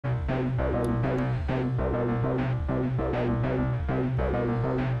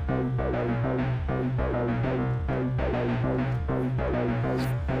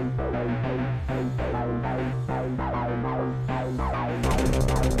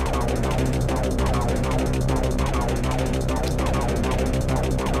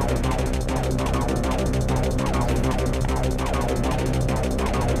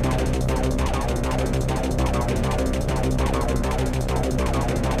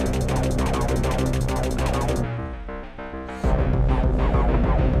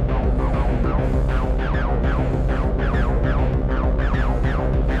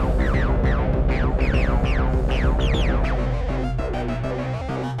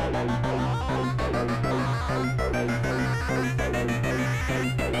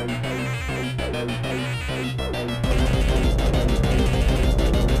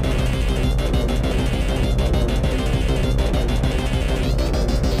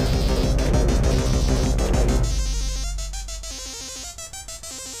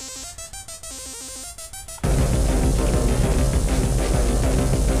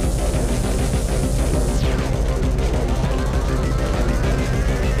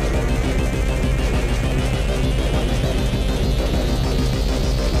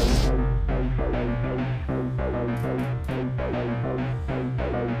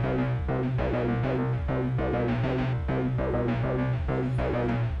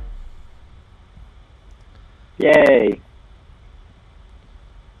Yay.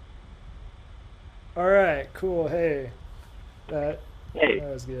 All right, cool. Hey, that Hey.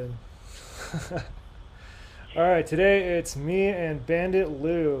 that was good. All right, today it's me and Bandit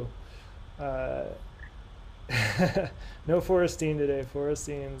Lou. Uh, no Forestine today.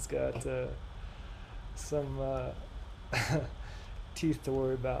 Forestine's got some teeth to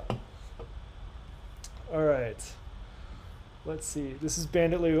worry about. All right, let's see. This is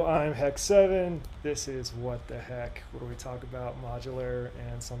Bandit Lou. I'm Heckseven. This is What the Heck, where we talk about modular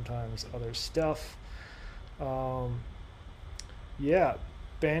and sometimes other stuff. Um, Yeah,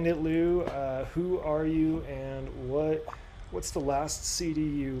 Bandit Lou, who are you and what's the last CD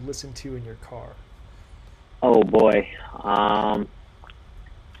you listened to in your car? Oh boy. Um,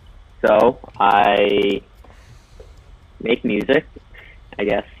 so I make music, I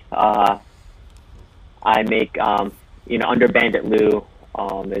guess. I make, under Bandit Lou,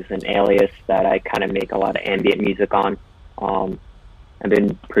 is an alias that I kind of make a lot of ambient music on. Um, I've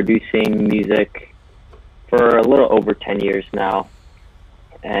been producing music for a little over 10 years now.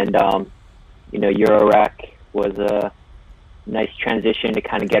 And, Eurorec was a nice transition to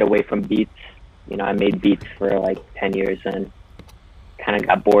kind of get away from beats. I made beats for like 10 years and kind of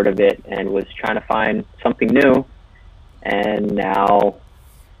got bored of it and was trying to find something new. And now,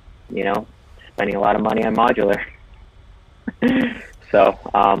 you know, spending a lot of money on modular. So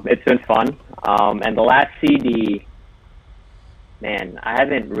it's been fun. And the last CD, man, I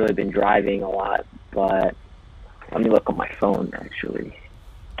haven't really been driving a lot, but let me look on my phone actually.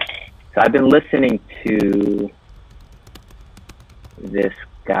 So I've been listening to this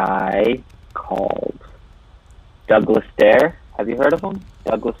guy called Douglas Dare. Have you heard of him?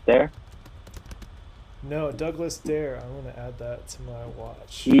 Douglas Dare? No, Douglas Dare. I'm gonna add that to my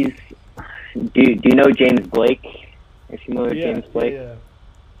watch. He's do you know James Blake? Are you familiar with Yeah, James yeah, Blake? yeah.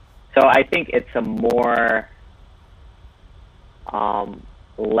 So I think it's a more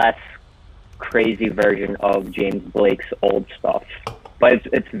less crazy version of James Blake's old stuff. But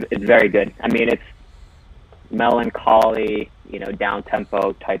it's very good. I mean, it's melancholy, down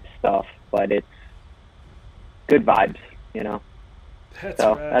tempo type stuff, but it's good vibes, you know. That's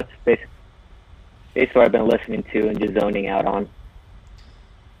So rad. that's basically what I've been listening to and just zoning out on.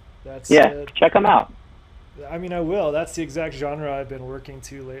 That's Yeah, check them out. I mean, I will. That's the exact genre I've been working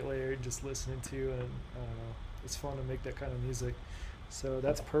to lately, or just listening to, and it's fun to make that kind of music. So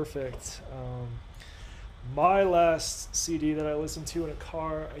that's perfect. My last CD that I listened to in a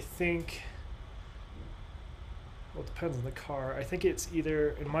car, I think. Well, it depends on the car. I think it's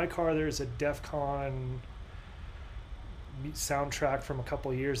either in my car. There's a DEF CON soundtrack from a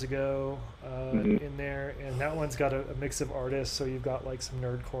couple years ago Mm-hmm. in there, and that one's got a mix of artists. So you've got like some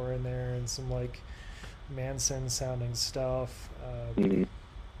nerdcore in there and some like Manson sounding stuff, Mm-hmm.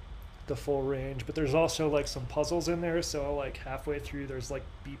 the full range. But there's also like some puzzles in there. So like halfway through, there's like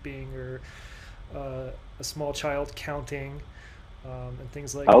beeping or a small child counting and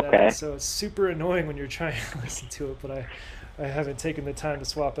things like that. Okay. So it's super annoying when you're trying to listen to it. But I haven't taken the time to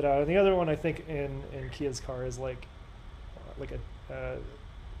swap it out. And the other one I think in Kia's car is like a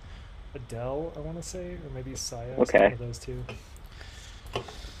Adele, I want to say, or maybe Sia. It's one Okay. of those two.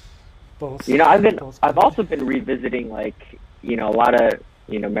 Both, I've good. also been revisiting like, a lot of,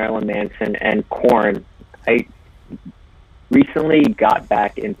 Marilyn Manson and Korn. I recently got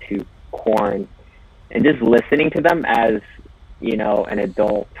back into Korn and just listening to them as, an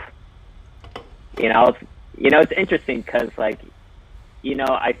adult. It's, it's interesting because like,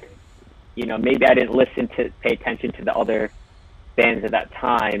 I, maybe I didn't pay attention to the other bands at that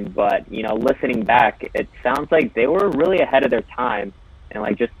time, but listening back, it sounds like they were really ahead of their time, and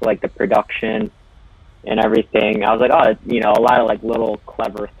like just like the production and everything. I was like, oh, a lot of like little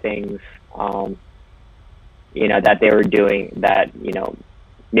clever things, that they were doing that,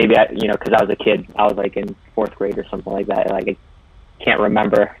 maybe because I was a kid, I was like in fourth grade or something like that. Like I can't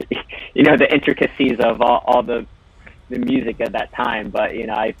remember, the intricacies of all the music at that time, but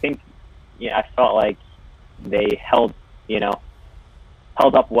I think, I felt like they you know,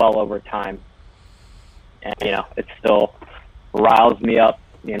 held up well over time, and it still riles me up.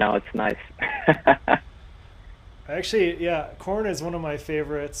 It's nice. Actually, yeah, Korn is one of my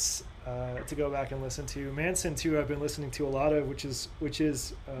favorites to go back and listen to. Manson too, I've been listening to a lot of, which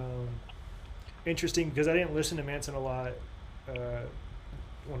is interesting because I didn't listen to Manson a lot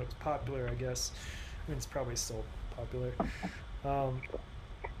when it was popular. I guess, I mean, it's probably still popular, um,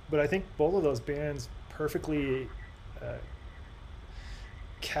 but I think both of those bands perfectly uh,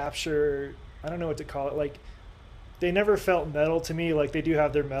 capture. I don't know what to call it. Like they never felt metal to me. Like they do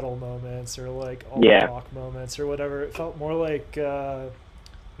have their metal moments or like alt Yeah. rock moments or whatever. It felt more like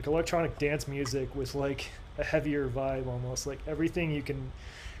like electronic dance music with like a heavier vibe, almost like everything you can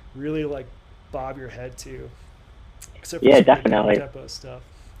really like bob your head to, except for Yeah, some of the definitely. tempo stuff.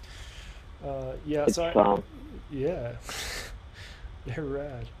 Yeah, It's so yeah, they're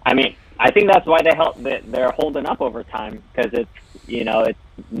rad. I mean, I think that's why they're holding up over time, because it's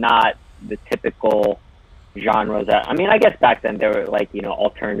not the typical genres that, I mean, I guess back then they were like,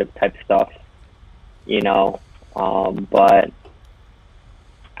 alternative type stuff, but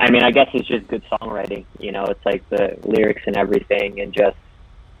I mean, I guess it's just good songwriting, it's like the lyrics and everything, and just,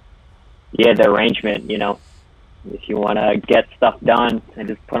 yeah, the arrangement, if you want to get stuff done and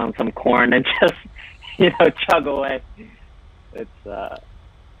just put on some corn and just, chug away. It's, yeah,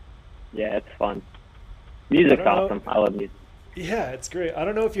 it's fun. Music's awesome. I love music. Yeah, it's great. I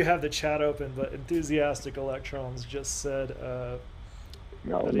don't know if you have the chat open, but Enthusiastic Electrons just said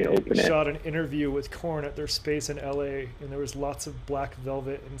Let me open they it. shot an interview with Korn at their space in LA, and there was lots of Black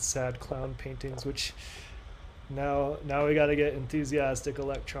Velvet and sad clown paintings, which now we got to get Enthusiastic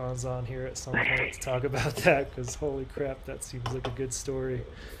Electrons on here at some point to talk about that, because holy crap, that seems like a good story.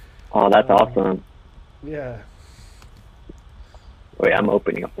 Oh, that's awesome. Yeah. Wait, I'm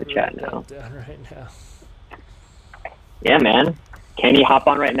opening up the chat now. Down right now. Yeah, man. Can you hop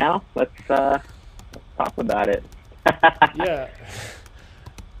on right now? Let's talk about it. Yeah.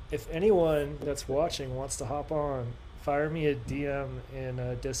 If anyone that's watching wants to hop on, fire me a DM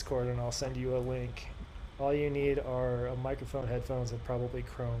in Discord and I'll send you a link. All you need are a microphone, headphones, and probably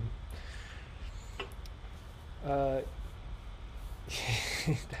Chrome. That's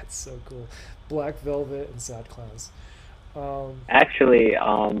so cool. Black Velvet and sad clowns. Actually,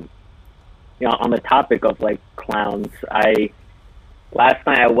 on the topic of like clowns, last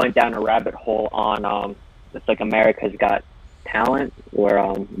night I went down a rabbit hole on it's like America's Got Talent, or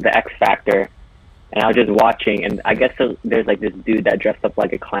the X Factor, and I was just watching, and I guess there's like this dude that dressed up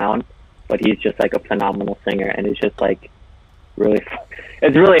like a clown, but he's just like a phenomenal singer, and it's just like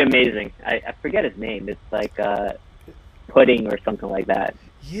it's really amazing. I forget his name. It's like Pudding or something like that.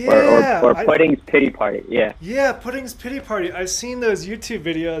 Yeah, or Pudding's Pity Party. Yeah. Yeah, Pudding's Pity Party. I've seen those YouTube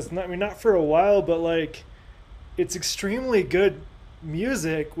videos. Not for a while, but like, it's extremely good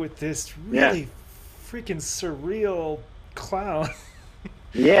music with this really freaking surreal clown.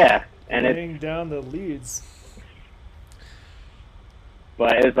 Yeah, and laying down the leads.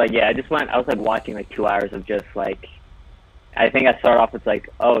 But it was like, yeah, I was like watching like 2 hours of just like, I think I started off with like,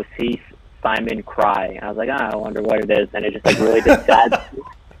 oh, see Simon cry, and I was like, I wonder what it is, and it just like really did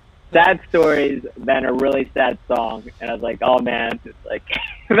sad stories, then a really sad song, and I was like, oh man, it's like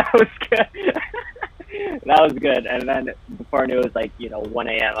that was good. That was good. And then before I knew it was like 1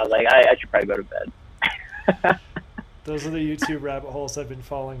 a.m. I was like, I should probably go to bed. Those are the YouTube rabbit holes I've been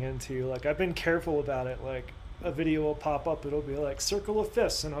falling into. Like, I've been careful about it. Like, a video will pop up, it'll be like Circle of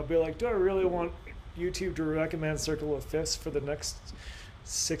Fists, and I'll be like, do I really want YouTube to recommend Circle of Fists for the next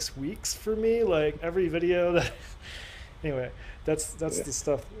 6 weeks for me? Like, every video that anyway, that's the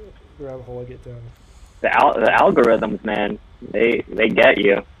stuff, the rabbit hole I get down. The algorithms, man, they get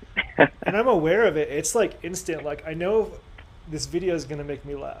you. And I'm aware of it. It's like instant. Like, I know this video is gonna make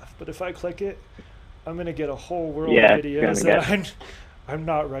me laugh, but if I click it, I'm gonna get a whole world of videos that I'm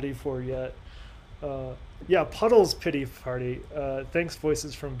not ready for yet. Yeah, Puddle's Pity Party. Thanks,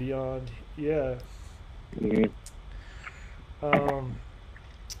 Voices from Beyond. Yeah. Mm-hmm.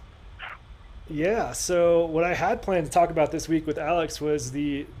 Yeah, so what I had planned to talk about this week with Alex was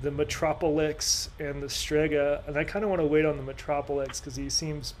the Metropolix and the Strega, and I kind of want to wait on the Metropolix because he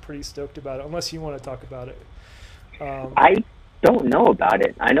seems pretty stoked about it, unless you want to talk about it. I don't know about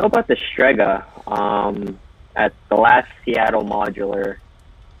it. I know about the Strega at the last Seattle Modular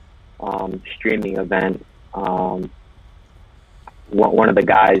streaming event. One of the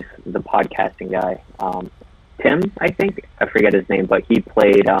guys, the podcasting guy, Tim, I think, I forget his name, but he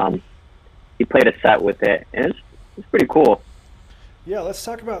played a set with it, and it's pretty cool. Yeah, let's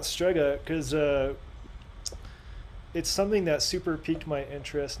talk about Strega, because it's something that super piqued my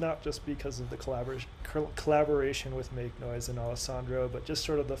interest, not just because of the collaboration with Make Noise and Alessandro, but just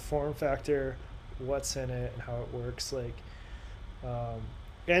sort of the form factor, what's in it, and how it works, like,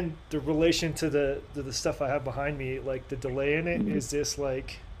 and the relation to the stuff I have behind me. Like, the delay in it is this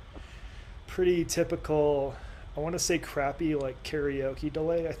like pretty typical, I want to say crappy, like karaoke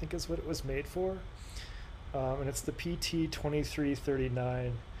delay, I think is what it was made for. And it's the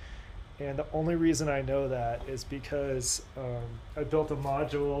PT2339. And the only reason I know that is because I built a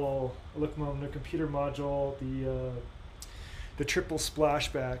module, a computer module, the triple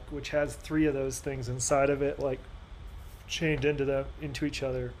splashback, which has 3 of those things inside of it, like chained into each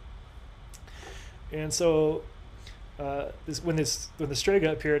other. And so when the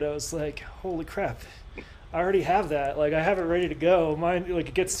Strega appeared, I was like, holy crap, I already have that. Like, I have it ready to go. Mine, like,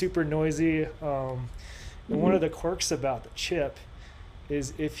 it gets super noisy. And one of the quirks about the chip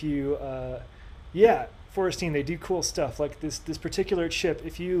is if you, Forestine, they do cool stuff. Like this particular chip,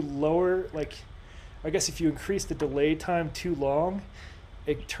 if you lower, like, I guess if you increase the delay time too long,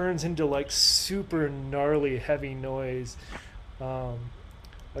 it turns into like super gnarly heavy noise,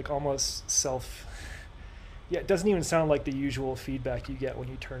 like almost it doesn't even sound like the usual feedback you get when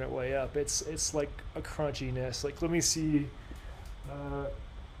you turn it way up. It's like a crunchiness. Like, let me see. I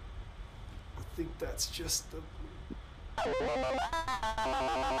think that's just the.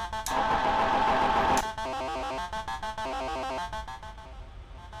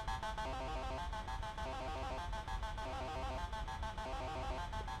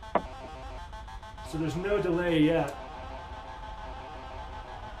 So there's no delay yet.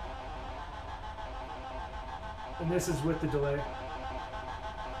 And this is with the delay.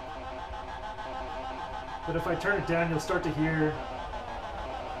 But if I turn it down, you'll start to hear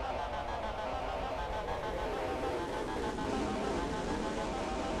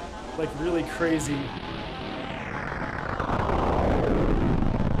like really crazy.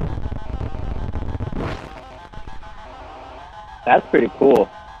 That's pretty cool.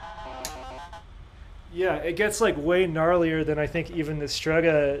 Yeah, it gets like way gnarlier than I think even the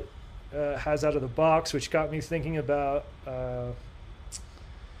Strega has out of the box, which got me thinking about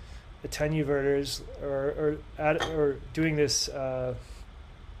attenuverters or doing this,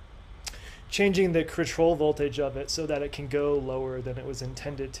 changing the control voltage of it so that it can go lower than it was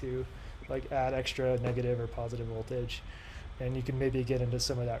intended to, like add extra negative or positive voltage, and you can maybe get into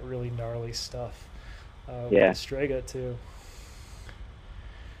some of that really gnarly stuff with the Strega too.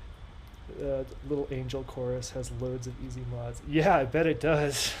 Little Angel Chorus has loads of easy mods. Yeah, I bet it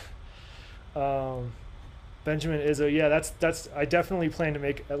does. Benjamin Izzo, yeah, that's I definitely plan to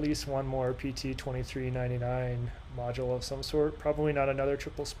make at least one more PT2399 module of some sort. Probably not another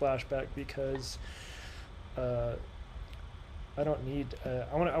triple splashback because I don't need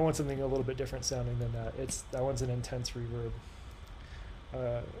I want something a little bit different sounding than that. That one's an intense reverb.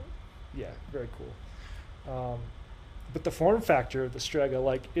 Yeah, very cool. But the form factor of the Strega,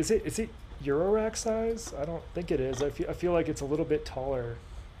 like, is it Eurorack size? I don't think it is. I feel like it's a little bit taller.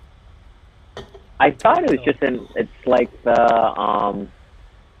 I thought it was just it's like the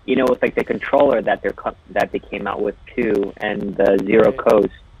it's like the controller that they came out with too, and the Zero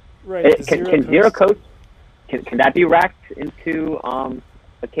Coast. Right. Can Zero Coast can that be racked into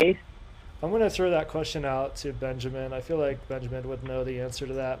a case? I'm gonna throw that question out to Benjamin. I feel like Benjamin would know the answer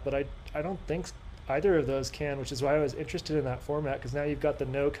to that, but I don't think either of those can, which is why I was interested in that format, because now you've got the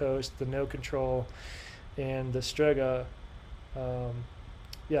no coast, the no control, and the Strega.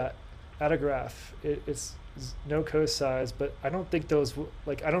 Autograph. It's no coast size, but I don't think those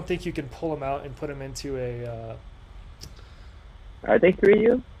I don't think you can pull them out and put them into a. Are they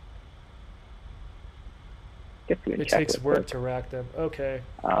 3U? It takes work to rack them. Okay.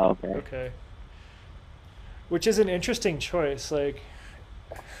 Oh, okay. Okay. Which is an interesting choice. Like,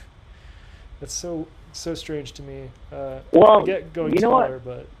 that's so strange to me. Well, I get going you know smaller, what?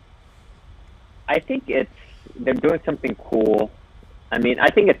 but I think they're doing something cool. I mean, I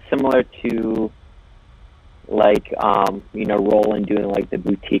think it's similar to like Roland doing like the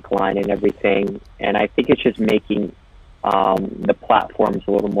boutique line and everything, and I think it's just making the platforms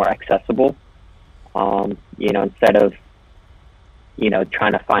a little more accessible. Instead of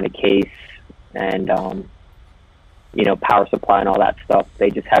trying to find a case and power supply and all that stuff, they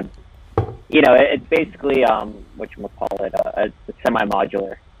just have it's basically whatchamacallit, a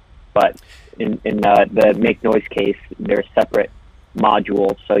semi-modular, but in the make noise case, they're separate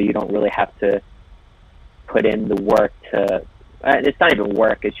modules, so you don't really have to put in the work to. It's not even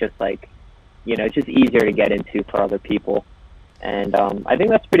work. It's just like, it's just easier to get into for other people, and I think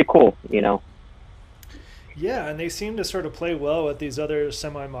that's pretty cool. Yeah, and they seem to sort of play well with these other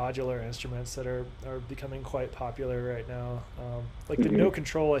semi-modular instruments that are becoming quite popular right now. Like the no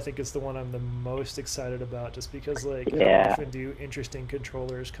control, I think, is the one I'm the most excited about, just because how often do interesting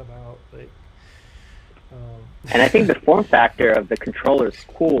controllers come out? And I think the form factor of the controller is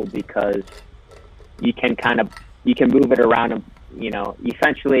cool because you can move it around.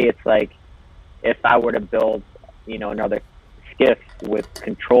 Essentially, it's like if I were to build another skiff with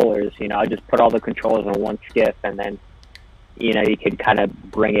controllers, I just put all the controllers on one skiff, and then you could kind of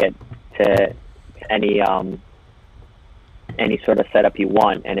bring it to any sort of setup you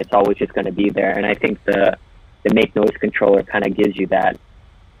want, and it's always just going to be there. And I think the make noise controller kind of gives you that.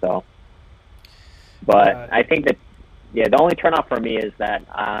 So, but I think that the only turnoff for me is that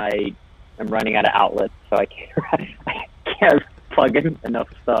am running out of outlets, so I can't plug in enough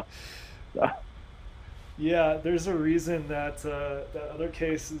stuff. So. Yeah, there's a reason that that other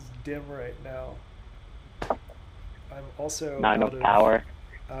case is dim right now. I'm also not enough power.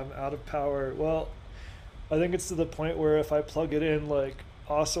 I'm out of power. Well, I think it's to the point where if I plug it in, like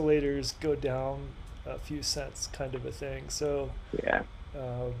oscillators go down a few cents, kind of a thing. So yeah,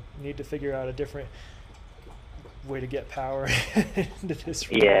 need to figure out a different way to get power into this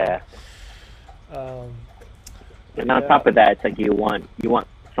room. Yeah. And on top of that, it's like you want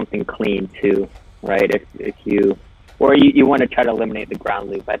something clean too, right? If you want to try to eliminate the ground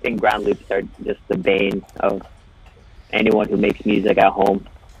loop. I think ground loops are just the bane of anyone who makes music at home.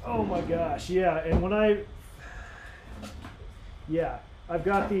 Oh my gosh, yeah. And when I've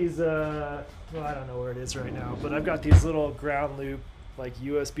got these well, I don't know where it is right now, but I've got these little ground loop like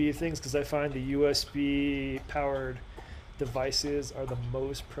USB things, because I find the USB powered devices are the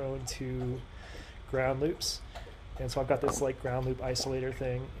most prone to ground loops. And so I've got this like ground loop isolator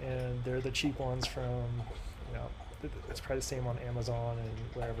thing, and they're the cheap ones from, it's probably the same on Amazon and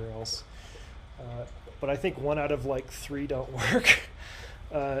wherever else. But I think 1 out of like 3 don't work.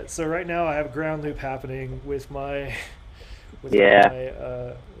 So right now I have ground loop happening with my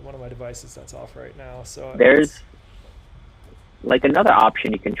one of my devices that's off right now. So there's like another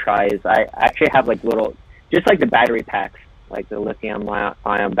option you can try is I actually have like little, just like the battery packs, like the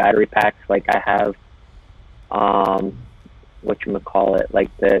lithium-ion battery packs. Like I have, whatchamacallit, like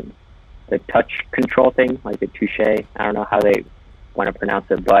the touch control thing, like the touche. I don't know how they want to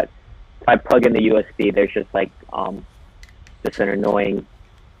pronounce it, but if I plug in the USB, there's just like just an annoying,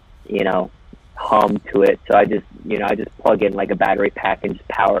 hum to it. So I just plug in like a battery pack and just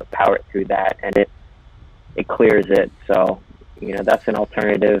power it through that, and it clears it. So that's an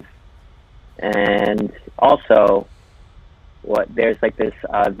alternative. And also, there's like this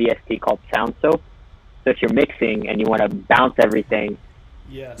VST called Sound Soap. So if you're mixing and you want to bounce everything,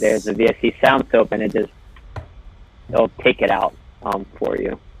 yes, there's a VST Sound Soap, and it'll take it out for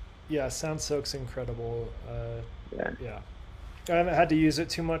you. Yeah, Sound Soak's incredible. Yeah. I haven't had to use it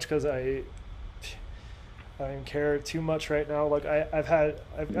too much because I don't care too much right now. Like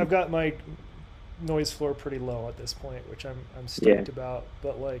I've got my noise floor pretty low at this point, which I'm stoked about.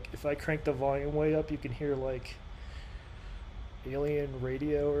 But like if I crank the volume way up, you can hear like alien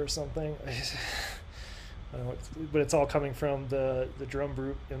radio or something. I don't know, but it's all coming from the drum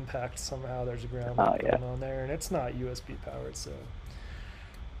group impact. Somehow there's a ground going on there, and it's not USB powered. So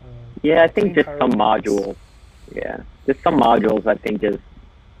I think just some modules. Yeah, just some modules. I think just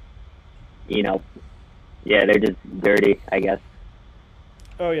they're just dirty, I guess.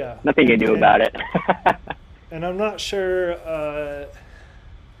 Oh yeah. Nothing you can do about it. And I'm not sure.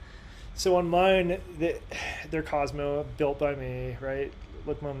 So on mine, they're Cosmo, built by me, right?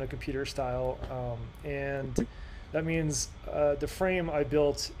 Look on the computer style, and that means the frame I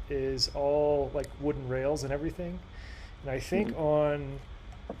built is all like wooden rails and everything. And I think on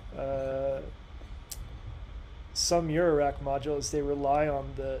some Eurorack modules, they rely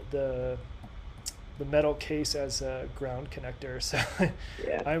on the metal case as a ground connector. So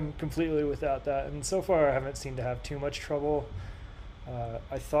I'm completely without that, and so far I haven't seemed to have too much trouble.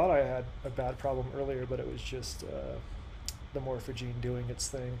 I thought I had a bad problem earlier, but it was just the morphogene doing its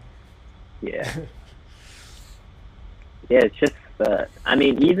thing. Yeah. It's just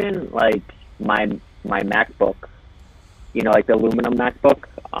even like my MacBook, like the aluminum MacBook,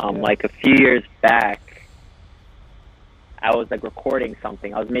 like a few years back, I was like recording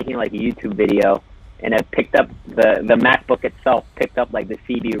something. I was making like a YouTube video, and it picked up the MacBook itself picked up like the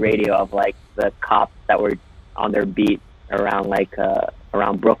CB radio of like the cops that were on their beat around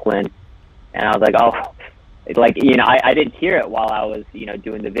around Brooklyn. And I was like, oh, it's like, I didn't hear it while I was,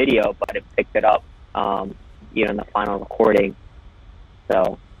 doing the video, but it picked it up, in the final recording.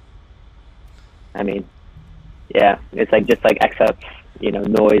 So, it's like just like excess,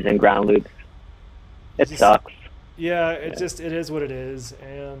 noise and ground loops. It sucks. Yeah, it is what it is.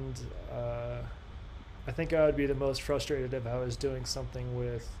 And I think I would be the most frustrated if I was doing something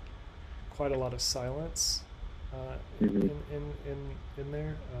with quite a lot of silence in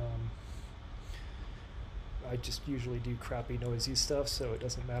there. I just usually do crappy noisy stuff, so it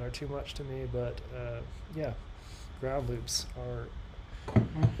doesn't matter too much to me. But ground loops are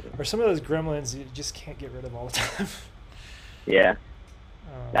some of those gremlins you just can't get rid of all the time. Yeah,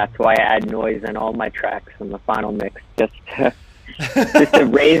 that's why I add noise in all my tracks in the final mix, just to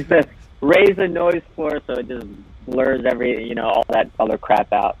raise the noise floor so it just blurs all that other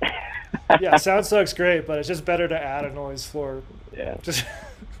crap out. Yeah, sound sucks great, but it's just better to add a noise floor. Yeah. Just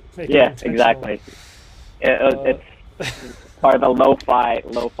make it intentional. Exactly. It's or the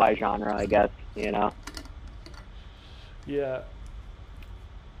lo-fi genre, I guess, you know. Yeah.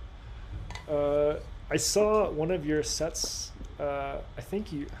 I saw one of your sets. I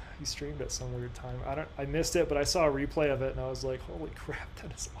think you streamed at some weird time. I missed it, but I saw a replay of it and I was like, holy crap,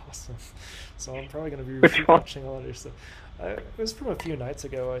 that is awesome. So I'm probably gonna be Which one? watching all of your stuff. It was from a few nights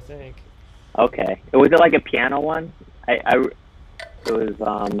ago, I think. Okay. Was it like a piano one? It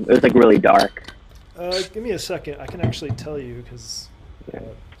was like really dark. Give me a second. I can actually tell you because Yeah.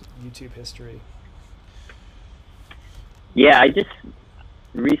 YouTube history. Yeah, I just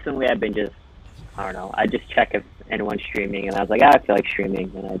recently I've been just, I don't know, I just check if anyone's streaming, and I was like, I feel like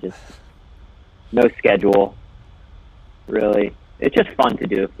streaming, and I just, no schedule, really. It's just fun to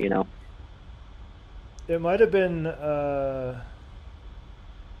do, you know. It might have been. Oh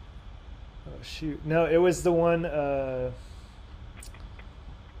shoot! No, it was the one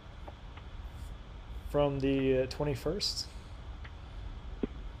from the 21st.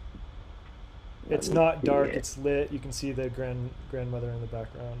 It's not dark. it. It's lit. You can see the grandmother in the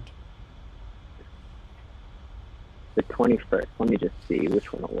background. The 21st. Let me just see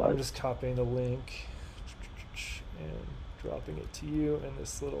which one it I'm was. just copying the link and dropping it to you in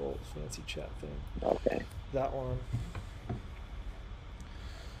this little fancy chat thing. Okay. That one.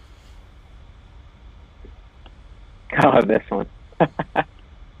 Oh, this one.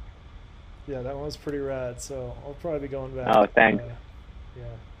 Yeah, that one was pretty rad. So I'll probably be going back. Oh, thanks. Yeah.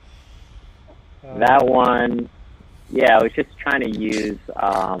 That one, yeah, I was just trying to use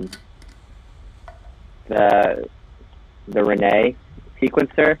the Renee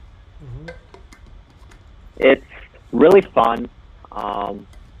sequencer. Mm-hmm. It's really fun, but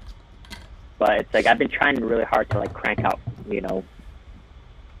it's like I've been trying really hard to like crank out, you know,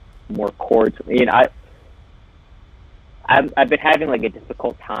 more chords. You know, I've been having like a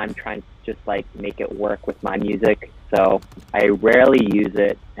difficult time trying to just like make it work with my music, so I rarely use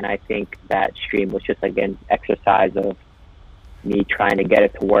it, and I think that stream was just like an exercise of me trying to get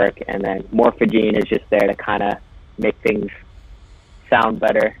it to work, and then Morphogene is just there to kind of make things sound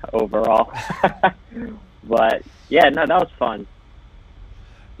better overall. But yeah, no, that was fun.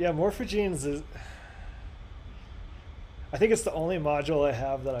 Yeah, Morphogenes is. I think it's the only module I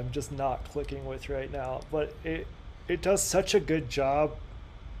have that I'm just not clicking with right now, but it does such a good job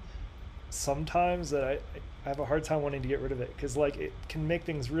sometimes that I have a hard time wanting to get rid of it, because like it can make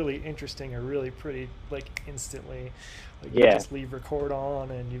things really interesting or really pretty like instantly. Like you Yeah. just leave record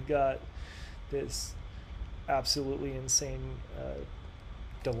on and you've got this absolutely insane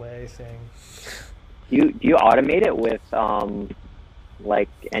delay thing. Do you automate it with like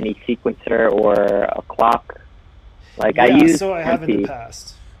any sequencer or a clock? Like Yeah, I use so I have in the Tempe.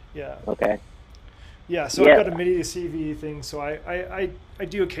 past. Yeah. Okay. Yeah, so Yeah. I've got a MIDI to CV thing, so I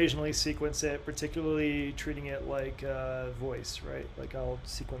do occasionally sequence it, particularly treating it like voice, right? Like I'll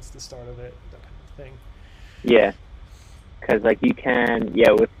sequence the start of it, that kind of thing. Yeah. Because like you can,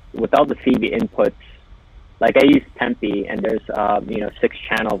 yeah, with all the CV inputs, like I use Tempe, and there's 6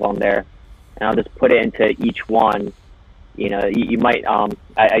 channels on there, and I'll just put it into each one. You know, you might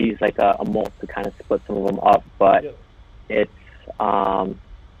I use like a mult to kind of split some of them up, but Yep. it's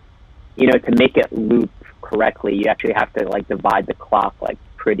to make it loop correctly, you actually have to like divide the clock like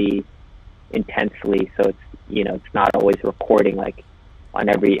pretty intensely, so it's not always recording like on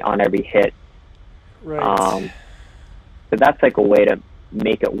every hit. Right. So that's like a way to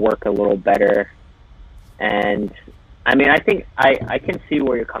make it work a little better. And I mean, I think I can see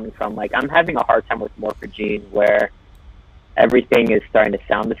where you're coming from. Like I'm having a hard time with Morphogene, where everything is starting to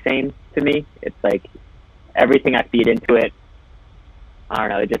sound the same to me. It's like everything I feed into it, I don't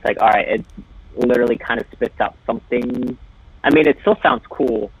know, it's just like, all right, it literally kind of spits out something. I mean, it still sounds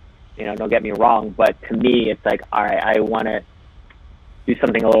cool, don't get me wrong, but to me, it's like, all right, I want to do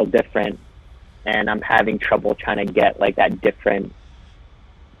something a little different, and I'm having trouble trying to get like that different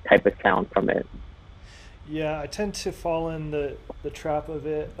type of sound from it. Yeah, I tend to fall in the trap of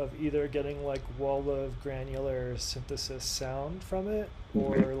either getting like wall of granular synthesis sound from it,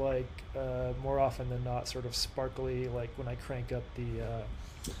 or like more often than not sort of sparkly, like when I crank up the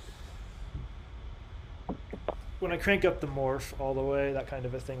morph all the way, that kind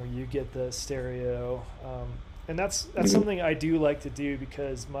of a thing where you get the stereo, and that's something I do like to do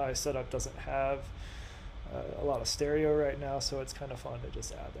because my setup doesn't have a lot of stereo right now, so it's kind of fun to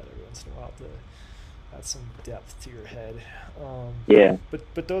just add that every once in a while to add some depth to your head. Yeah.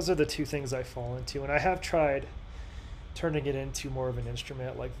 But those are the two things I fall into, and I have tried turning it into more of an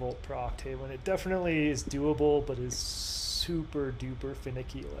instrument like Volt per Octave, and it definitely is doable, but is super duper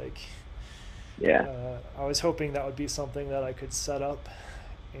finicky. Like, Yeah. I was hoping that would be something that I could set up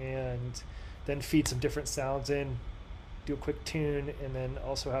and then feed some different sounds in do a quick tune and then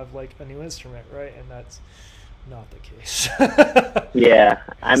also have like a new instrument, right? And that's not the case. Yeah,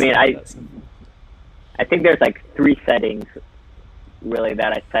 I It's mean, not I that simple. I think there's like three settings really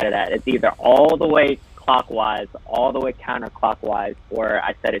that I set it at. It's either all the way clockwise, all the way counterclockwise, or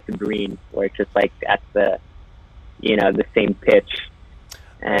I set it to green, where it's just like at the the same pitch.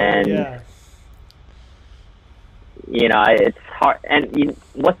 Oh And yeah, it's hard. And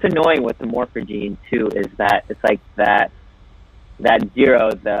what's annoying with the morphogene too is that it's like that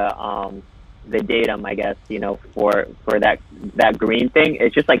zero, the datum, I guess, for that green thing,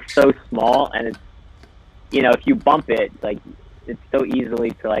 it's just like so small, and it's if you bump it, like it's so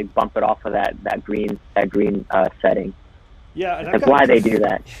easily to like bump it off of that green setting. yeah, and It's I've like why got. they do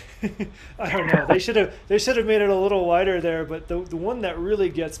that. I don't know. They should have made it a little wider there, but the one that really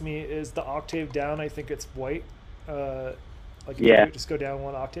gets me is the octave down. I think it's white. Like if Yeah, you just go down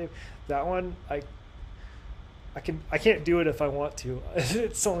one octave, that one I can't do it if I want to.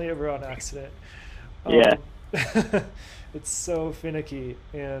 It's only ever on accident. yeah. Um, it's so finicky,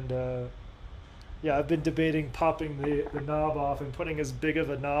 and yeah, I've been debating popping the knob off and putting as big of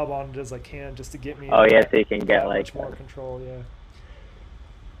a knob on it as I can just to get me Oh yeah, so you can get that like. much more control. Yeah.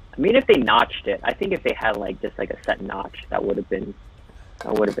 I mean, if they notched it, I think if they had like just like a set notch, that would have been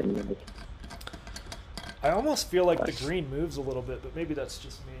nice. I almost feel like the But green moves a little bit, but maybe that's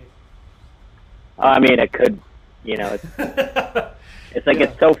just me. I mean, it could, it's it's like Yeah,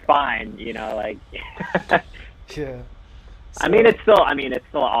 it's so fine, like. yeah. I mean, So it's still an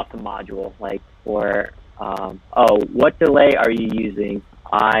awesome module. Like for what delay are you using?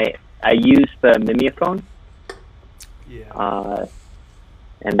 I use the Mimeophone, yeah, uh,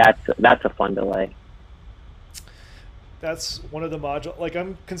 and that's a fun delay. that's one of the module. Like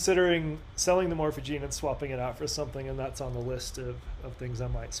I'm considering selling the Morphogene and swapping it out for something, and that's on the list of things I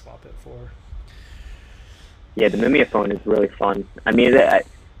might swap it for. Yeah, the Mimeophone is really fun. I mean,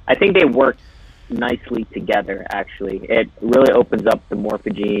 I think they work nicely together. Actually, it really opens up the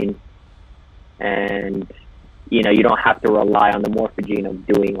Morphogene, and you don't have to rely on the Morphogene of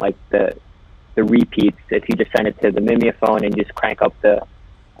doing like the repeats. If you just send it to the Mimeophone and just crank up the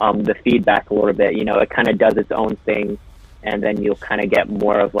feedback a little bit, it kind of does its own thing, and then you'll kind of get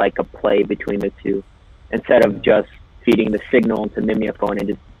more of like a play between the two, instead Yeah. of just feeding the signal into Mimeophone and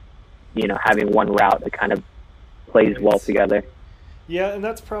just having one route that kind of plays well Right. together. Yeah, and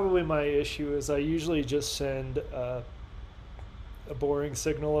that's probably my issue. Is I usually just send a boring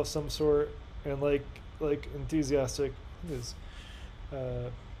signal of some sort, and like enthusiastic is uh,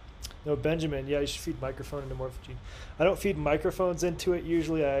 no Benjamin. Yeah, you should feed microphone into Morphogene. I don't feed microphones into it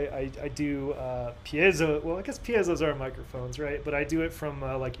usually. I do piezo. Well, I guess piezos are microphones, right? But I do it from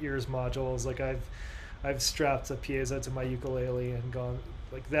like ears modules. Like I've strapped a piezo to my ukulele and gone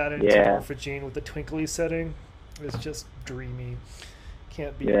like that into Yeah, Morphogene with the twinkly setting. It's just dreamy.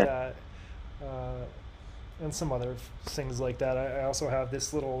 Can't beat yeah. that. Uh, and some other things like that. I also have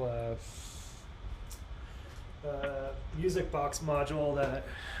this little music box module that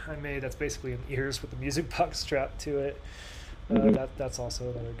I made that's basically an ears with the music box strapped to it. Hmm. That's also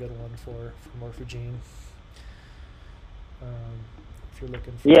another good one for Morphogene. If you're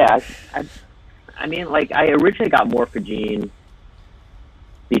looking for. Yeah, I mean, like I originally got Morphogene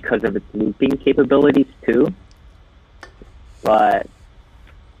because of its looping capabilities too, but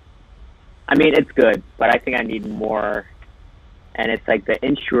I mean it's good, but I think I need more. And it's like the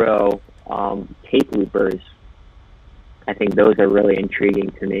intro tape loopers. I think those are really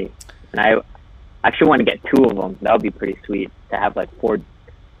intriguing to me, and I actually want to get two of them. That would be pretty sweet to have like four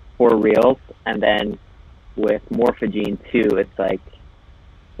reels, and then with Morphogene too, it's like,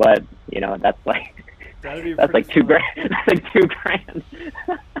 but that's like That'd be that's pretty like two fun. grand. That's like 2 grand.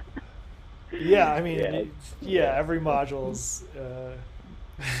 Yeah, I mean, Yeah, yeah, every module's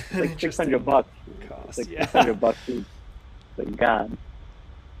it's an like six hundred interesting bucks. It's cost. like Yeah. 600 bucks each. Like God.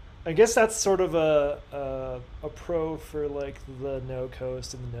 I guess that's sort of a pro for like the no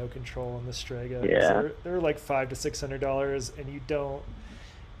coast and the no control and the Strega because Yeah, they're like $500 to $600 and you don't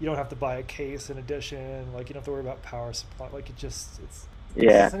have to buy a case in addition. Like you don't have to worry about power supply. Like it's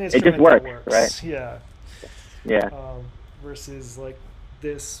yeah. an It just instrument that works, right? works. Yeah. Yeah, Versus like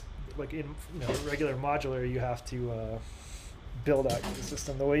this, like in regular modular, you have to build out the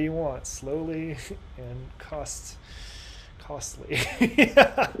system the way you want, slowly and costly.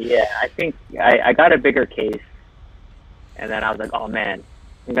 Yeah. yeah. I think I got a bigger case, and then I was like, oh man,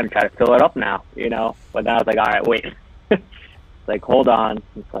 I'm gonna try to fill it up now, But then I was like, all right, wait. It's like, hold on.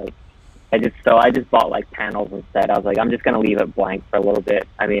 It's like I just bought like panels instead. I was like, I'm just gonna leave it blank for a little bit.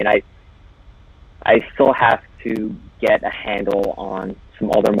 I mean, I still have to get a handle on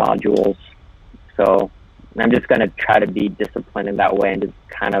some other modules, so And I'm just going to try to be disciplined in that way and just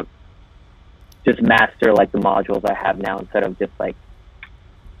kind of just master like the modules I have now instead of just like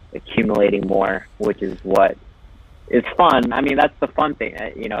accumulating more, which is what is fun. I mean, that's the fun thing,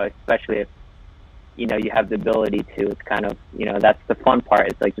 you know, especially if, you know, you have the ability to. It's kind of, you know, that's the fun part.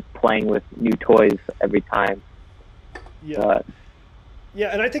 It's like just playing with new toys every time. Yeah. But,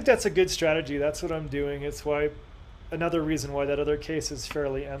 yeah, and I think that's a good strategy. That's what I'm doing. It's why another reason why that other case is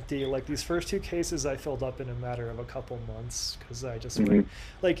fairly empty. Like these first two cases I filled up in a matter of a couple months because I just went,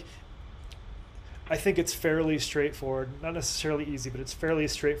 like, I think it's fairly straightforward, not necessarily easy, but it's fairly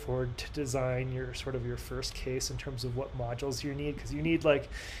straightforward to design your sort of your first case in terms of what modules you need, because you need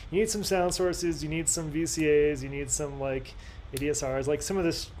some sound sources, you need some VCAs, you need some like ADSRs, like some of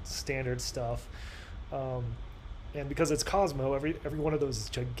this standard stuff. And because it's Cosmo, every one of those is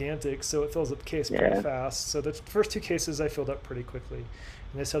gigantic, so it fills up the case pretty fast. So the first two cases I filled up pretty quickly.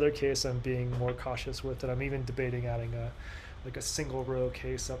 In this other case, I'm being more cautious with it. I'm even debating adding a single row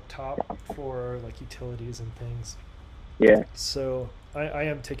case up top for like utilities and things. Yeah. So I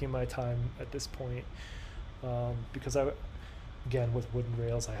am taking my time at this point, because again, with wooden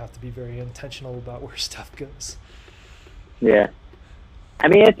rails, I have to be very intentional about where stuff goes. Yeah. I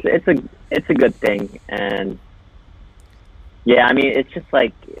mean, it's a good thing. And yeah, I mean, it's just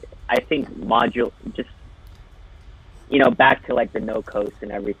like, I think just, you know, back to like the no coast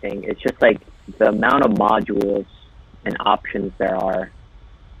and everything, it's just like the amount of modules and options there are,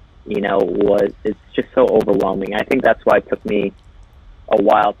 you know, it's just so overwhelming. I think that's why it took me a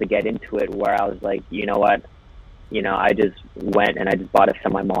while to get into it, where I was like, you know what, you know, I just went and I just bought a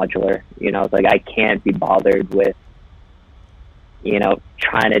semi-modular. You know, it's like I can't be bothered with, you know,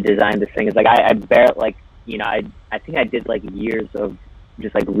 trying to design this thing. It's like I barely, like, you know, I think I did like years of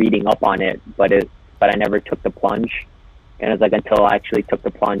just like reading up on it, but I never took the plunge. And it's like until I actually took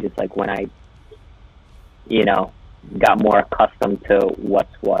the plunge, it's like when I, you know, got more accustomed to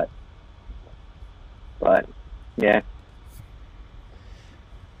what's what. But yeah.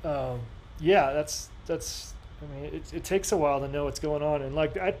 Yeah, that's. I mean, it takes a while to know what's going on, and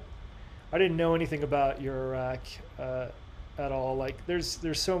like I didn't know anything about Eurorack at all. Like there's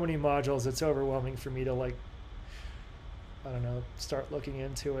so many modules, it's overwhelming for me to like, I don't know, start looking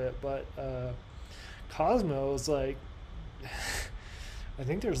into it. But Cosmo is like, I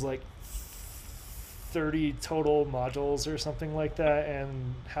think there's like 30 total modules or something like that,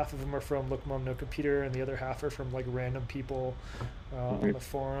 and half of them are from Look Mom No Computer, and the other half are from like random people on the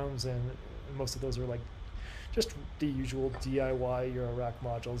forums, and most of those are like just the usual DIY Eurorack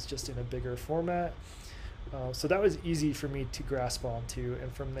modules, just in a bigger format. So that was easy for me to grasp onto,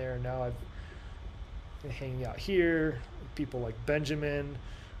 and from there now I've been hanging out here, people like Benjamin.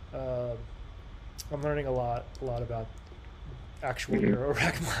 I'm learning a lot about actual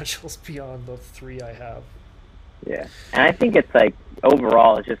Eurorack modules beyond the 3 I have. Yeah, and I think it's like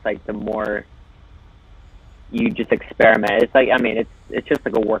overall, it's just like the more you just experiment, it's like, I mean, it's just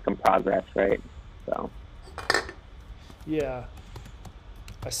like a work in progress, right? So. Yeah,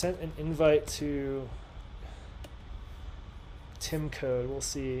 I sent an invite to Tim Code. We'll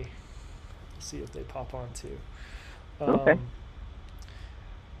see if they pop on too. Okay.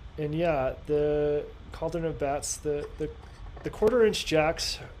 And yeah, the Cauldron of Bats, the 1/4-inch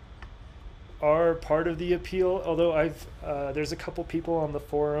jacks are part of the appeal. Although there's a couple people on the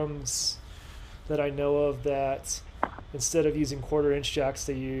forums that I know of that instead of using 1/4-inch jacks,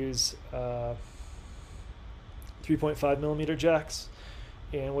 they use 3.5 millimeter jacks.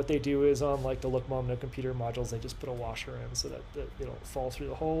 And what they do is on like the Look Mom No Computer modules, they just put a washer in so that they don't fall through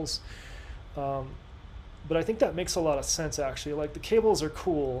the holes. But I think that makes a lot of sense actually. Like the cables are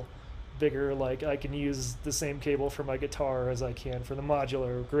cool, bigger. Like I can use the same cable for my guitar as I can for the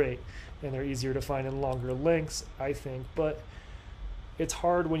modular, great. And they're easier to find in longer lengths, I think. But it's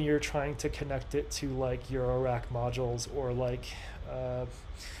hard when you're trying to connect it to like Eurorack modules, or like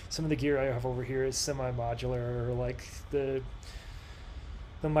some of the gear I have over here is semi-modular, or like the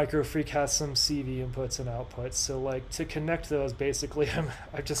Micro Freak has some CV inputs and outputs. So like to connect those, basically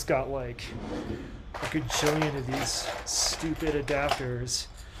I've just got like a gajillion of these stupid adapters.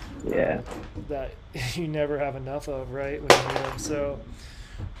 Yeah. That you never have enough of, right, when you need them. So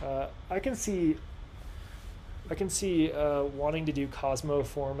I can see wanting to do Cosmo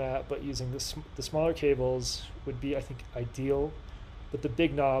format, but using the smaller cables would be, I think, ideal. But the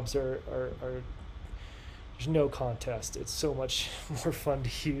big knobs are there's no contest. It's so much more fun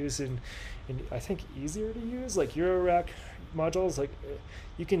to use, and I think easier to use. Like Eurorack modules, like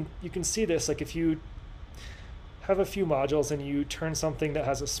you can see this. Like if you have a few modules and you turn something that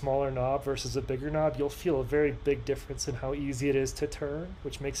has a smaller knob versus a bigger knob, you'll feel a very big difference in how easy it is to turn,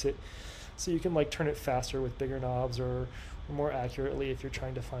 which makes it So you can like turn it faster with bigger knobs, or more accurately if you're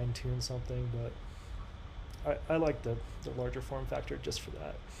trying to fine tune something. But I like the larger form factor just for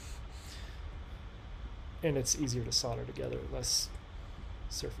that. And it's easier to solder together, less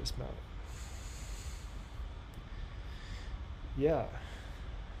surface mount. Yeah.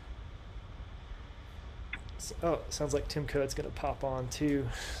 Oh, sounds like Tim Code's gonna pop on too.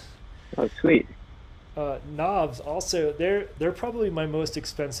 Oh, sweet. Knobs also, they're probably my most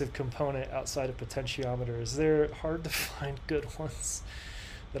expensive component outside of potentiometers. They're hard to find good ones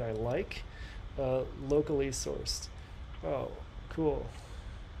that I like, locally sourced. Oh, cool.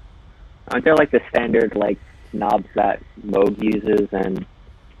 Aren't there like the standard like knobs that Moog uses? And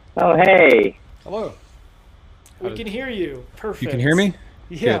oh, hey. Hello. We can hear you. Perfect. You can hear me?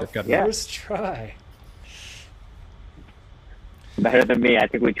 Yeah. Good, I've got Yeah. First try. Better than me. I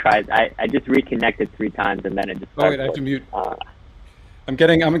think we tried. I just reconnected 3 times and then it just. Oh wait, I have to mute. I'm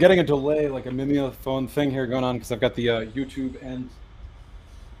getting a delay, like a mimeophone thing here going on because I've got the YouTube and.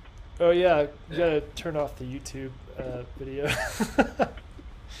 Oh yeah, you gotta turn off the YouTube video.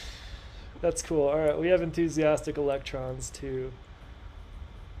 That's cool. All right, we have enthusiastic electrons too.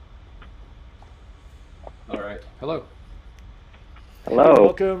 All right. Hello. Hello.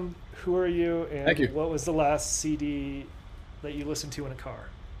 Welcome. Who are you? And Thank you. what was the last CD that you listened to in a car?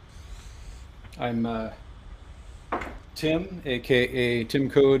 I'm Tim, aka Tim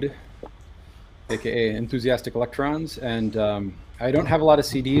Code, aka Enthusiastic Electrons, and I don't have a lot of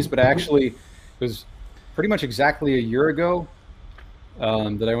CDs, but I actually, it was pretty much exactly a year ago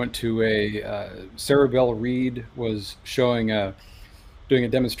that I went to a Sarah Bell Reed was showing doing a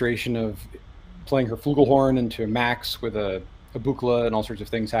demonstration of playing her flugelhorn into a Max with a buchla and all sorts of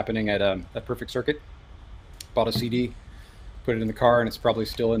things happening at Perfect Circuit. Bought a CD, put it in the car, and it's probably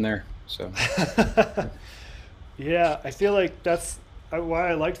still in there. So yeah, I feel like that's why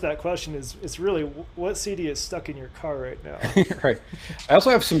I liked that question. Is it's really what CD is stuck in your car right now? Right. I also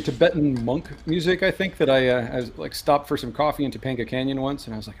have some Tibetan monk music. I think that I like stopped for some coffee in Topanga Canyon once,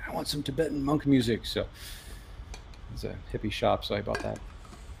 and I was like, I want some Tibetan monk music. So it's a hippie shop, so I bought that.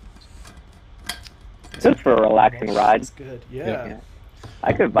 Good for a relaxing ride. That's good. Yeah. Yeah.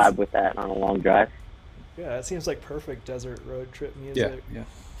 I could vibe with that on a long drive. Yeah, it seems like perfect desert road trip music. Yeah.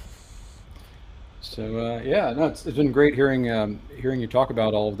 So yeah, no, it's been great hearing you talk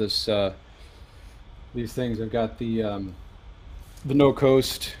about all of this, these things. I've got the No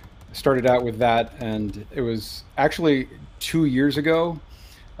Coast. Started out with that, and it was actually 2 years ago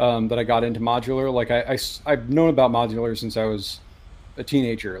that I got into modular. Like I've known about modular since I was a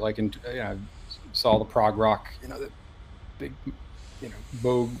teenager. Like saw the prog rock, the big,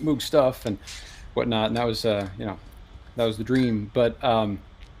 Moog stuff and whatnot, and that was that was the dream. But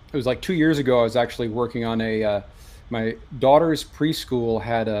it was like 2 years ago. I was actually working on my daughter's preschool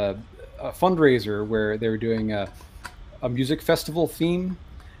had a fundraiser where they were doing a music festival theme,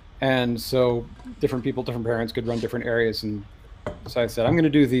 and so different people, different parents could run different areas. And so I said, I'm going to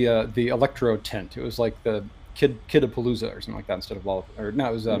do the electro tent. It was like the Kidapalooza or something like that instead of it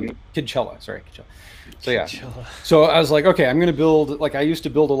was Kidchella. Sorry, Kidchella. So yeah, so I was like, okay, I'm going to build. Like I used to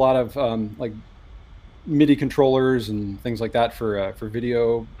build a lot of like MIDI controllers and things like that for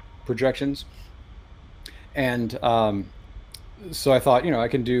video projections, and so I thought, I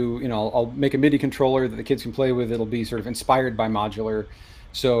can do, I'll make a MIDI controller that the kids can play with. It'll be sort of inspired by modular.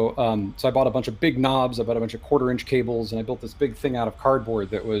 So so I bought a bunch of big knobs. I bought a bunch of 1/4-inch cables, and I built this big thing out of cardboard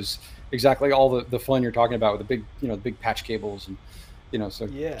that was exactly all the fun you're talking about with the big, the big patch cables, and so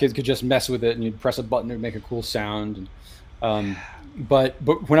yeah. Kids could just mess with it, and you'd press a button, it would make a cool sound. And but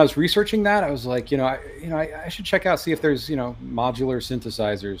when I was researching that, I was like, I should check out, see if there's modular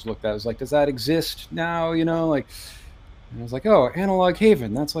synthesizers. Looked at, I was like, does that exist now? And I was like, oh, Analog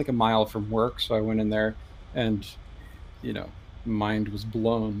Haven, that's like a mile from work. So I went in there, and mind was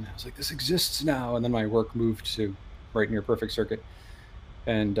blown. I was like, this exists now. And then my work moved to right near Perfect Circuit.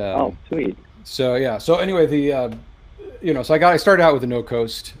 And oh, sweet. So yeah. So anyway, so I started out with the No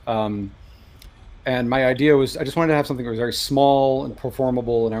Coast, and my idea was I just wanted to have something that was very small and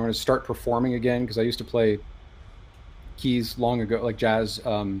performable, and I wanted to start performing again because I used to play keys long ago, like jazz,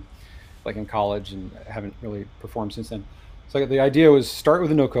 like in college, and I haven't really performed since then. So the idea was start with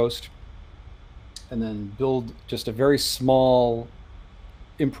the No Coast, and then build just a very small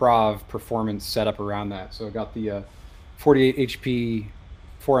improv performance setup around that. So I got the 48 HP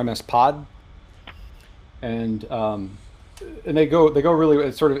 4MS pod, and they go really,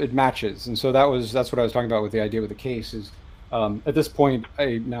 it matches. And so that's what I was talking about with the idea with the case is at this point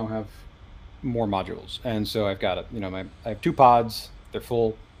I now have more modules, and so I've got I have 2 pods, they're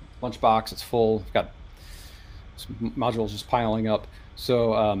full, lunchbox, it's full, I've got modules just piling up.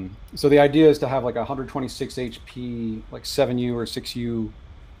 So so the idea is to have like a 126 HP, like 7U or 6U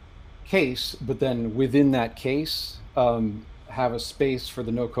case, but then within that case, have a space for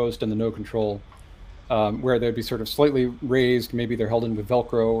the no coast and the no control, where they'd be sort of slightly raised. Maybe they're held in with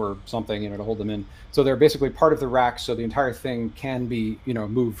Velcro or something, to hold them in. So they're basically part of the rack. So the entire thing can be,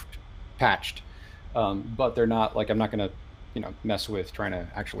 moved, patched, but they're not like, I'm not going to, mess with trying to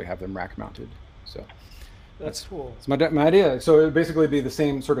actually have them rack mounted. So that's cool. It's my idea. So it would basically be the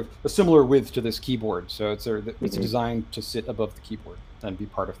same sort of a similar width to this keyboard. So it's designed to sit above the keyboard and be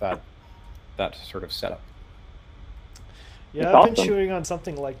part of that sort of setup. Yeah, That's I've awesome. been chewing on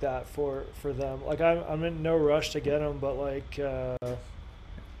something like that for them. Like I'm in no rush to get them, but like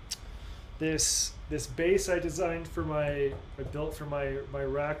this bass I designed I built for my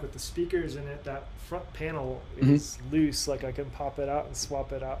rack with the speakers in it. That front panel is loose. Like I can pop it out and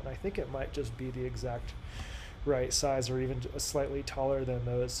swap it out, and I think it might just be the exact right size, or even slightly taller than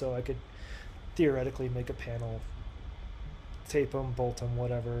those. So I could theoretically make a panel, tape them, bolt them,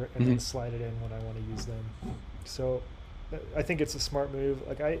 whatever, and then slide it in when I want to use them. So I think it's a smart move.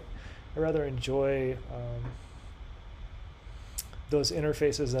 Like I rather enjoy those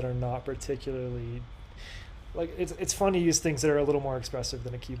interfaces that are not particularly, like it's fun to use things that are a little more expressive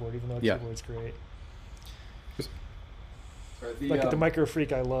than a keyboard, even though a keyboard's great. Like the Micro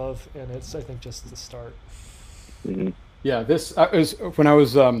Freak I love, and it's, I think, just the start. Yeah, this is when I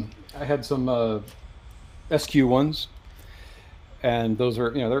was I had some SQ1s, and those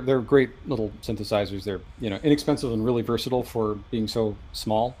are, they're great little synthesizers. They're, inexpensive and really versatile for being so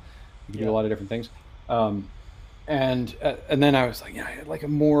small. You can do a lot of different things. And then I was like, I'd like a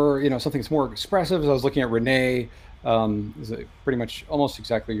more, something that's more expressive. So I was looking at Renee, pretty much almost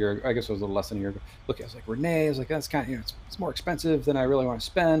exactly a year, I guess it was a little less than a year ago. I was like, Renee, I was like, that's kind of, it's more expensive than I really want to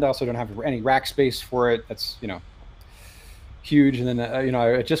spend. I also don't have any rack space for it. That's, huge. And then,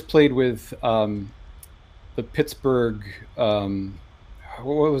 I just played with the Pittsburgh, what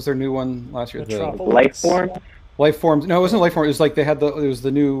was their new one last year? Lifeforms. No, it wasn't Lifeform. It was like it was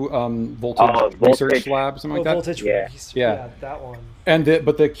the new voltage research lab, something like that. Voltage, yeah, that one. And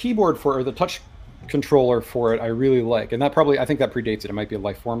but the keyboard the touch controller for it, I really like, and I think that predates it. It might be a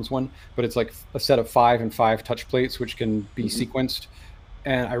Lifeforms one, but it's like a set of 5 and 5 touch plates which can be sequenced,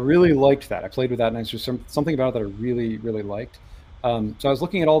 and I really liked that. I played with that, and it's just something about it that I really, really liked. So I was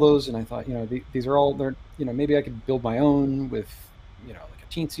looking at all those, and I thought, these are all, they're, maybe I could build my own with, like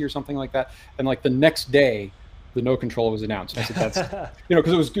a Teensy or something like that. And like the next day, the no control was announced. I said, that's,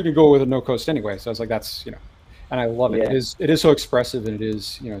 because it was going to go with a no coast anyway. So I was like, that's, and I love it. Yeah. It is so expressive, and it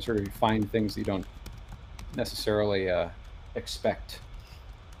is, sort of find things that you don't necessarily expect.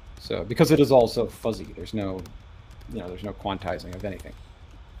 So because it is all so fuzzy, there's no, there's no quantizing of anything.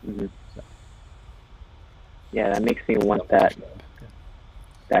 So. Yeah, that makes me want that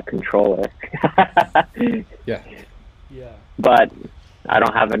controller. Yeah. But I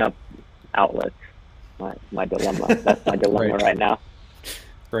don't have enough outlets. My dilemma. That's my dilemma right now.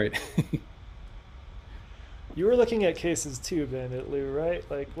 Right. You were looking at cases too, Bandit Lou, right?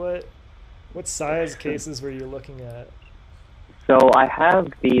 Like what size cases were you looking at? So I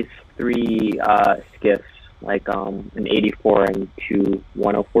have these 3 skiffs, like an 84 and 2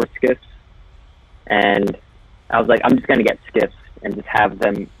 104 skiffs, and I was like, I'm just gonna get skiffs and just have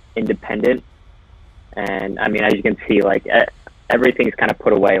them independent. And I mean, as you can see, like everything's kind of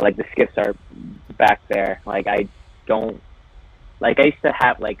put away. Like the skiffs are back there. Like I used to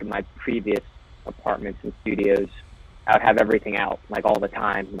have, like in my previous apartments and studios, I would have everything out like all the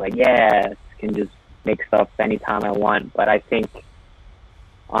time. Like, yeah, can just make stuff anytime I want. But I think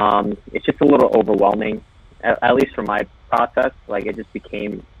it's just a little overwhelming, at least for my process. Like it just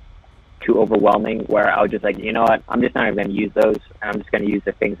became too overwhelming, where I was just like, you know what, I'm just not even going to use those, and I'm just going to use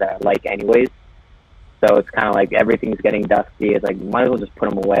the things that I like anyways. So it's kind of like everything's getting dusty. It's like, might as well just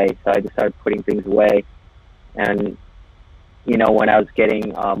put them away. So I just started putting things away. And, when I was getting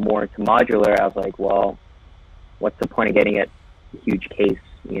more into modular, I was like, well, what's the point of getting a huge case?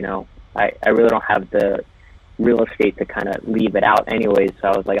 I really don't have the real estate to kind of leave it out anyways. So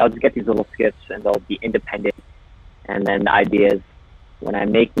I was like, I'll just get these little skiffs, and they'll be independent. And then the idea is, when I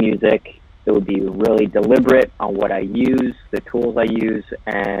make music, it would be really deliberate on what I use, the tools I use,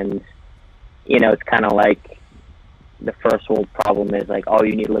 and, it's kind of like the first world problem is like, oh,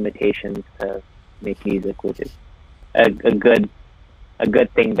 you need limitations to make music, which is a good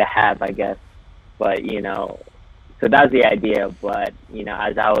thing to have, I guess. But, so that's the idea. But,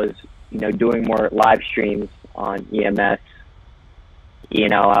 as I was, doing more live streams on EMS,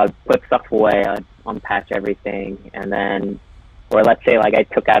 I would put stuff away, I'd unpatch everything, and then, or let's say like I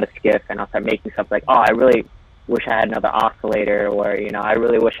took out a skiff and I'll start making stuff like, oh, I really wish I had another oscillator, or, you know, I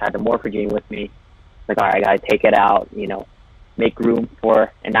really wish I had the morphogene with me. It's like, all right, I gotta take it out, you know, make room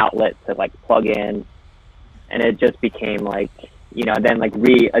for an outlet to like plug in. And it just became like, you know, then like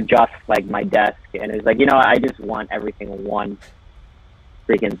readjust like my desk. And it's like, you know, I just want everything in one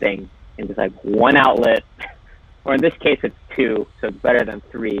freaking thing. And just like one outlet, or in this case, it's two, so it's better than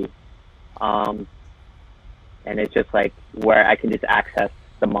three. And it's just like where I can just access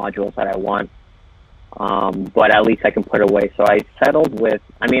the modules that I want. But at least I can put it away. So I settled with,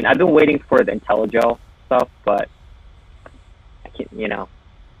 I mean, I've been waiting for the IntelliGel stuff, but I can't, you know,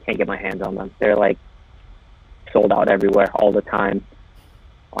 can't get my hands on them. They're like sold out everywhere all the time.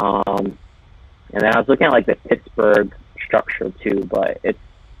 And then I was looking at like the Pittsburgh structure too, but it's,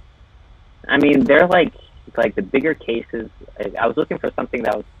 I mean, they're like the bigger cases. I was looking for something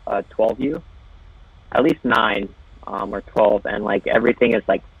that was 12U, at least 9 or 12, and like everything is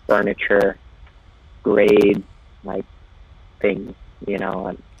like furniture grade like things, you know.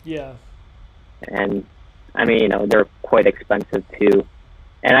 And, yeah. And I mean, you know, they're quite expensive too.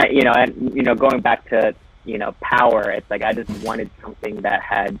 And I, you know, going back to, you know, power, it's like I just wanted something that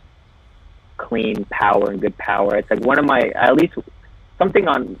had clean power and good power. It's like one of my, at least something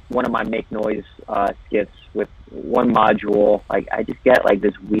on one of my make noise skips with one module, like I just get like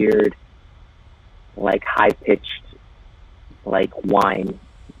this weird, like high pitched, like whine,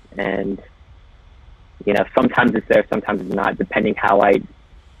 and you know, sometimes it's there, sometimes it's not, depending how I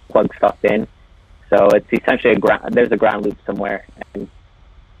plug stuff in. So it's essentially there's a ground loop somewhere. And,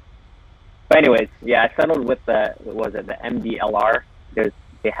 but anyways, yeah, I settled with the, what was it, the MDLR.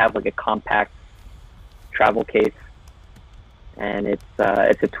 They have like a compact travel case, and it's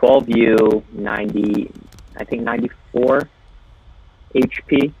a 12U 90, I think 94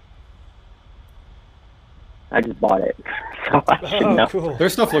 HP. I just bought it, so I should know. Cool. Their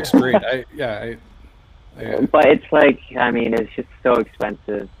stuff looks great. But it's like, I mean, it's just so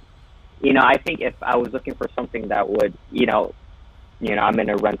expensive. You know, I think if I was looking for something that would, you know, I'm in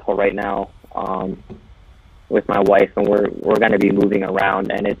a rental right now with my wife, and we're going to be moving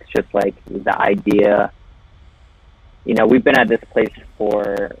around, and it's just like the idea. You know, we've been at this place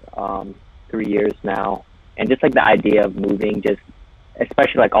for 3 years now, and just like the idea of moving, just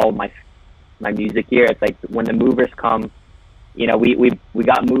especially like all of my music gear. It's like when the movers come, you know, we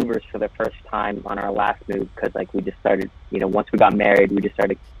got movers for the first time on our last move, because like we just started, you know, once we got married, we just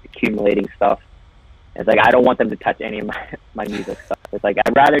started accumulating stuff. It's like I don't want them to touch any of my music stuff. It's like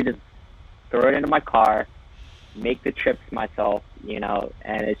I'd rather just throw it into my car, make the trips myself, you know.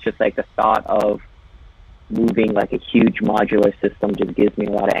 And it's just like the thought of moving like a huge modular system just gives me a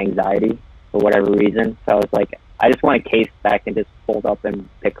lot of anxiety for whatever reason. So it's like I just want a case that I can just fold up and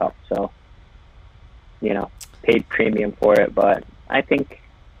pick up. So, you know, paid premium for it, but I think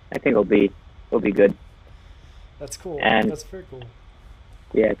it'll be good. That's cool. And that's very cool.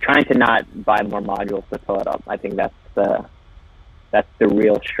 Yeah, trying to not buy more modules to fill it up. I think that's the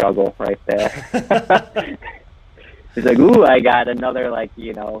real struggle right there. It's like, ooh, I got another, like,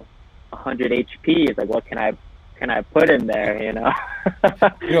 you know, 100 HP. It's like, what can I put in there, you know?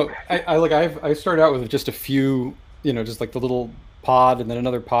 You know, I started out with just a few, you know, just like the little pod and then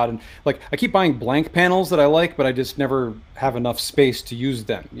another pod, and like I keep buying blank panels that I like, but I just never have enough space to use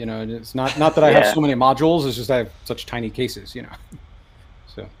them, you know. And it's not that I have so many modules, it's just I have such tiny cases, you know.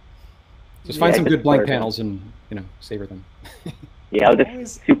 So just find some good blank panels and, you know, savor them. Yeah, I'll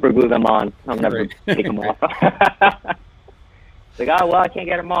just super glue them on. I'll never take them off. It's like, oh well, I can't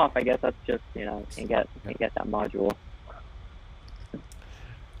get them off. I guess that's just, you know, can't get that module.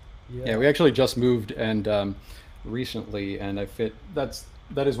 Yeah, we actually just moved and recently, and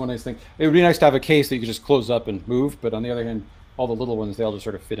that is one nice thing. It would be nice to have a case that you could just close up and move, but on the other hand, all the little ones, they all just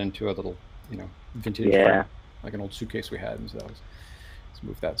sort of fit into a little, you know, vintage frame, like an old suitcase we had, and so let's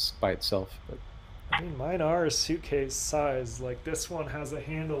move that by itself. But I mean, mine are a suitcase size. Like this one has a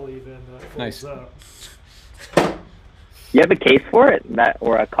handle even that folds up. You have a case for it,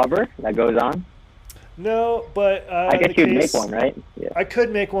 or a cover that goes on? No, but I guess you'd make one, right? Yeah. I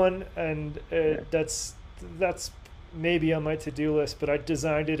could make one, and that's maybe on my to-do list. But I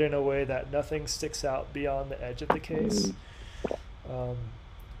designed it in a way that nothing sticks out beyond the edge of the case.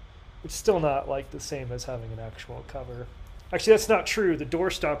 It's still not like the same as having an actual cover. Actually, that's not true. The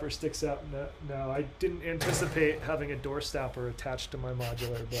door stopper sticks out now. I didn't anticipate having a door stopper attached to my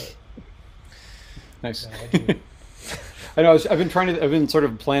modular, but nice. I do. I know. I've been sort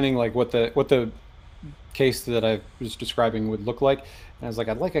of planning like what the case that I was describing would look like, and I was like,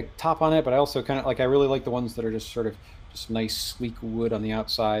 I'd like a top on it, but I also kind of like, I really like the ones that are just sort of just nice sleek wood on the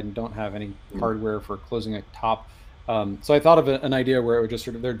outside and don't have any hardware for closing a top. So I thought of an idea where it would just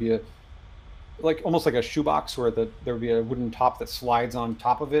sort of, there'd be like almost like a shoebox where there would be a wooden top that slides on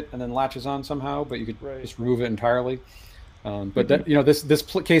top of it and then latches on somehow, but you could just remove it entirely. But that, this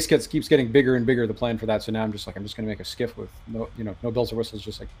case keeps getting bigger and bigger, the plan for that. So now I'm just going to make a skiff with no bells or whistles,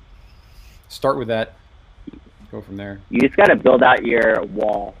 just like start with that, go from there. You just got to build out your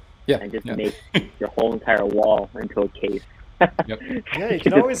wall. Yeah. And just make your whole entire wall into a case. Yep. Yeah, you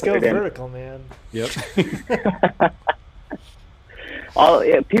can always go vertical, man. Yep.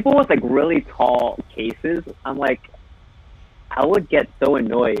 People with like really tall cases, I'm like, I would get so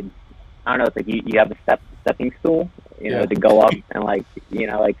annoyed. I don't know, it's like you have a stepping stool, to go up and like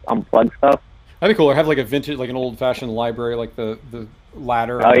unplug stuff. That'd be cool. Or have like a vintage, like an old fashioned library, like the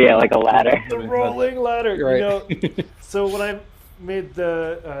ladder. Oh yeah, like a ladder. The rolling ladder. Right. So when I made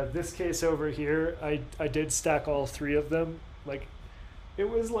this case over here, I did stack all three of them. Like, it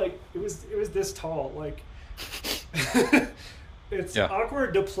was this tall. Like, it's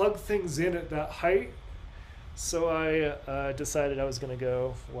awkward to plug things in at that height. So I decided I was gonna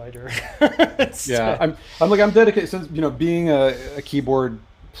go wider. Yeah, I'm dedicated, since being a keyboard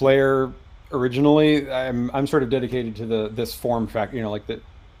player originally. I'm sort of dedicated to this form factor, like the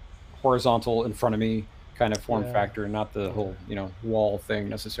horizontal in front of me kind of form factor, and not the whole wall thing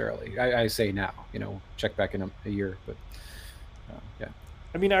necessarily. I say now, check back in a year, but yeah.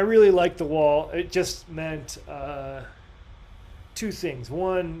 I mean, I really like the wall. It just meant two things.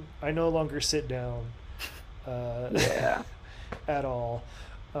 One, I no longer sit down at all.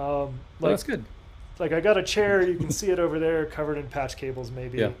 Well, that's good. Like, I got a chair, you can see it over there, covered in patch cables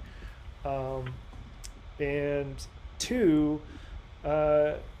maybe. Yeah. And two,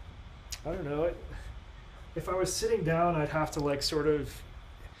 I don't know, if I was sitting down, I'd have to like sort of,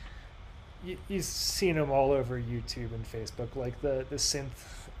 you've seen them all over YouTube and Facebook, like the synth,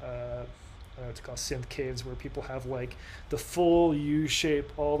 I don't know what to call synth caves, where people have like the full U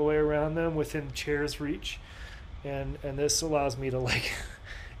shape all the way around them within chair's reach. And this allows me to like,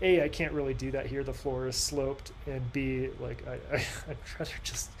 A, I can't really do that here. The floor is sloped, and B, like I'd rather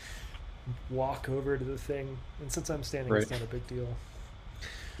just walk over to the thing. And since I'm standing, it's not a big deal.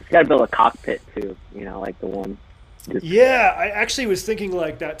 You got to build a cockpit too, like the one. Yeah, I actually was thinking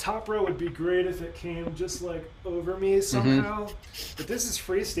like that top row would be great if it came just like over me somehow. But this is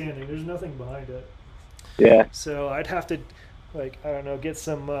freestanding. There's nothing behind it. Yeah. So I'd have to, like, I don't know, get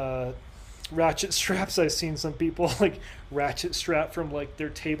some ratchet straps. I've seen some people like ratchet strap from like their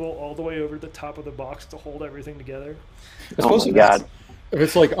table all the way over the top of the box to hold everything together. Oh my God. If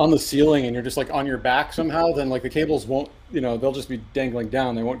it's like on the ceiling and you're just like on your back somehow, then like the cables won't, they'll just be dangling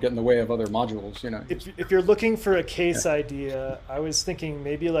down. They won't get in the way of other modules, If you're looking for a case idea, I was thinking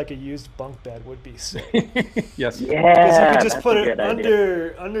maybe like a used bunk bed would be sick. Yes. Yeah. Because you could just put it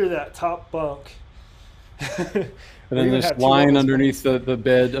under that top bunk. And then this line underneath the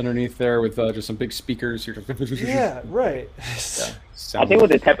bed underneath there with just some big speakers. Yeah, right. Yeah. I think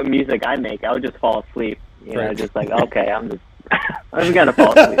with the type of music I make, I would just fall asleep. Just like, okay, I'm gonna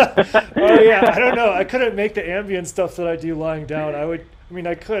fall asleep. Oh yeah, I don't know. I couldn't make the ambient stuff that I do lying down.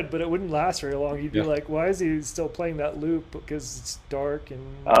 I could, but it wouldn't last very long. You'd be like, why is he still playing that loop? Because it's dark and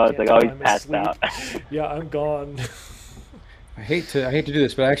it's like, he's passed out. Yeah, I'm gone. I hate to do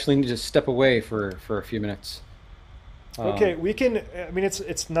this, but I actually need to step away for a few minutes. Okay, we can. I mean,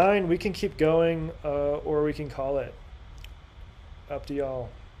 it's 9. We can keep going, or we can call it. Up to y'all.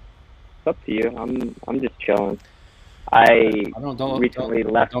 It's up to you. I'm just chilling. I recently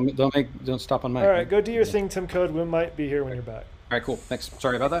left. Don't stop on mic. All right, go do your thing, Tim Code. We might be here when you're back. All right, cool. Thanks.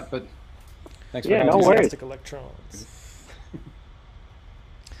 Sorry about that, but thanks for coming. No worries. Electrons.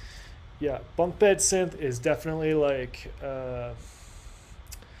 Yeah, bunk bed synth is definitely like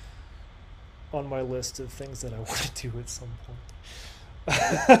on my list of things that I want to do at some point.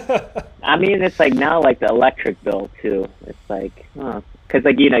 I mean, it's like now like the electric bill too. It's like, because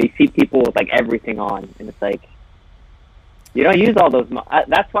like you see people with like everything on, and it's like you don't use all those.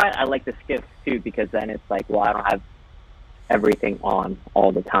 That's why I like the skiffs too, because then it's like, well, I don't have everything on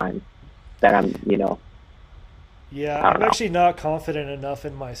all the time. That I'm, Yeah, I'm actually not confident enough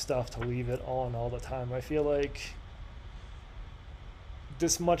in my stuff to leave it on all the time. I feel like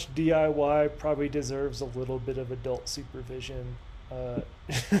this much DIY probably deserves a little bit of adult supervision. But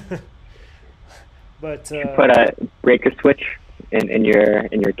put a breaker switch in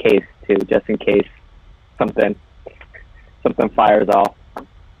your case too, just in case something fires off.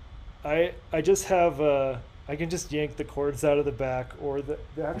 I just have I can just yank the cords out of the back, or the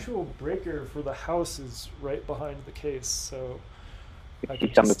actual breaker for the house is right behind the case, so I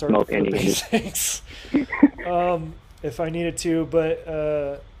can just start with the basics if I needed to.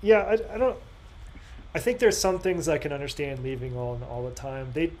 But yeah, I don't. I think there's some things I can understand leaving on all the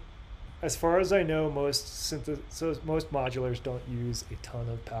time. as far as I know, so most modulars don't use a ton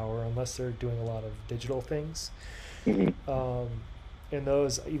of power unless they're doing a lot of digital things. And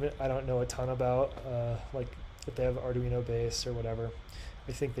those, even I don't know a ton about, like if they have Arduino base or whatever.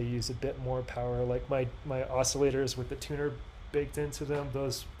 I think they use a bit more power. Like my oscillators with the tuner baked into them,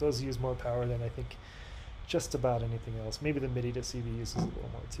 those use more power than I think just about anything else. Maybe the MIDI to CV uses a little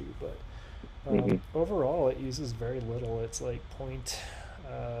more too, but overall it uses very little. It's like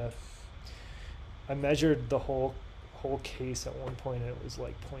I measured the whole case at one point and it was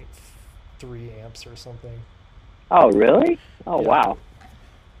like 0.3 amps or something. Oh, really? Oh, yeah. Wow.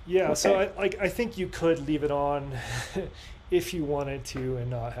 Yeah, Okay. so I think you could leave it on if you wanted to and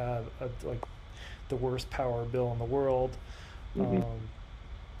not have like the worst power bill in the world.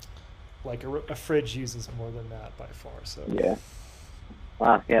 Like a fridge uses more than that by far. So Yeah.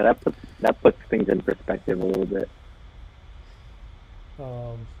 Wow. Yeah, that puts things in perspective a little bit.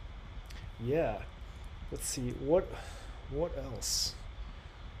 Yeah. Let's see what else.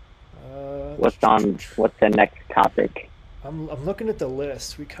 What's the next topic? I'm looking at the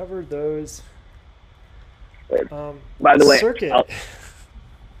list. We covered those. By the way, circuit.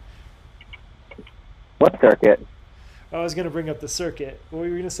 What circuit? I was going to bring up the circuit. What were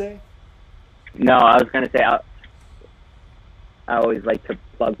you going to say? No, I was going to say I always like to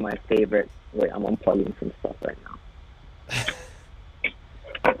plug my favorite. Wait, I'm unplugging some stuff right now.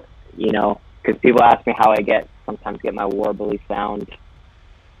 You know, because people ask me how I sometimes get my warbly sound.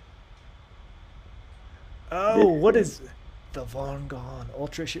 Oh, what is the Von Gone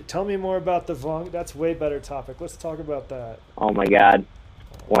Ultra shit? Tell me more about the Von. That's way better topic. Let's talk about that. Oh my God.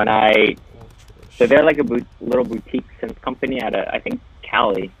 So they're like a little boutique synth company out of, I think,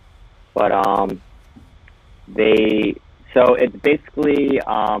 Cali. But so it's basically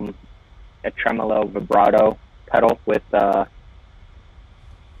a tremolo vibrato pedal with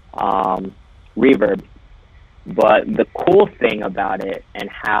reverb. But the cool thing about it and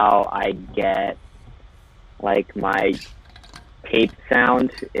how I get like my tape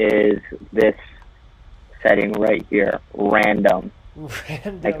sound is this setting right here, random.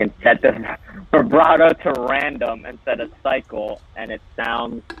 I can set the vibrato to random and set a cycle, and it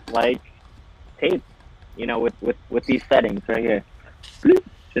sounds like tape, you know, with these settings right here.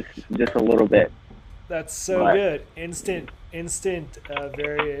 Just a little bit. That's so good. Instant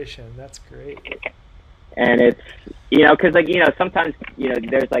variation. That's great. And it's, you know, because like, you know, sometimes, you know,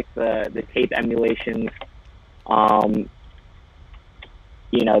 there's like the tape emulations,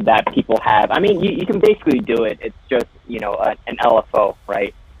 you know, that people have. I mean, you can basically do it. It's just, you know, an LFO,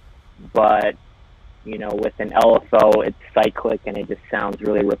 right? But, you know, with an LFO, it's cyclic and it just sounds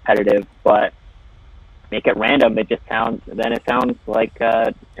really repetitive. But make it random, it sounds like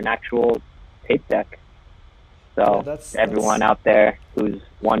an actual tape deck. So everyone out there who's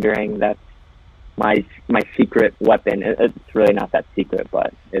wondering, that's my secret weapon. It's really not that secret,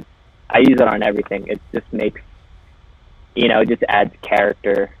 but I use it on everything. It just makes, you know, it just adds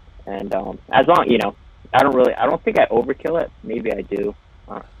character, and as long, you know, I don't think I overkill it. Maybe I do.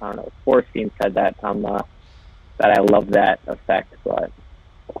 I don't know. Forrestine said that that I love that effect, but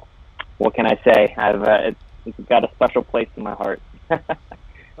what can I say? It's got a special place in my heart.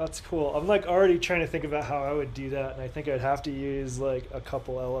 That's cool. I'm like already trying to think about how I would do that, and I think I'd have to use like a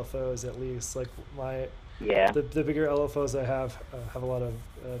couple LFOs at least. Like the bigger LFOs I have a lot of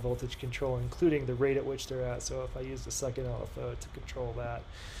voltage control, including the rate at which they're at. So if I used a second LFO to control that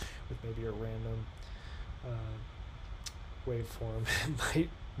with maybe a random waveform,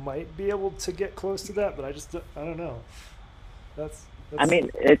 might be able to get close to that, but I don't know. That's I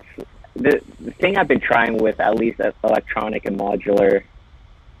mean, it's the thing I've been trying with, at least electronic and modular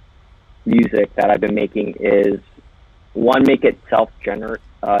music that I've been making, is one, make it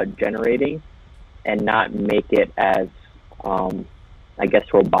self-generating and not make it as I guess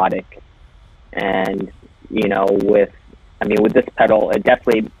robotic. And you know, with this pedal, it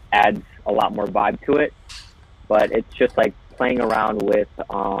definitely adds a lot more vibe to it, but it's just like playing around with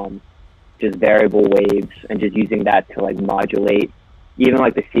just variable waves and just using that to like modulate even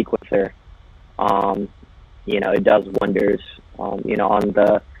like the sequencer. You know, it does wonders. You know, on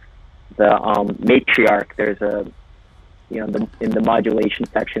the matriarch, there's in the modulation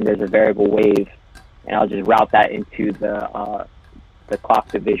section, there's a variable wave, and I'll just route that into the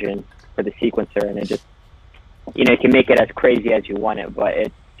clock division for the sequencer, and it just, you know, you can make it as crazy as you want it, but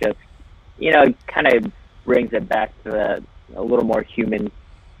it's just, you know, kind of brings it back to a little more human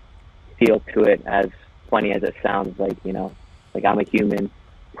feel to it, as funny as it sounds. Like, you know, like I'm a human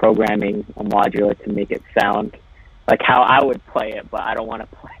programming a modular to make it sound like how I would play it, but I don't want to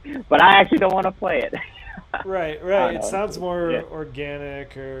play. But I actually don't want to play it. Right. I It don't know. sounds more Yeah.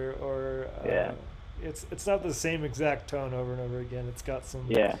 organic, or Yeah. it's not the same exact tone over and over again. It's got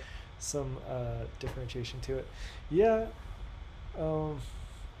Yeah. some differentiation to it. Yeah. Um,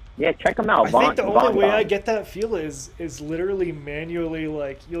 Yeah. Check them out. I think the only Von way I Don. get that feel is literally manually.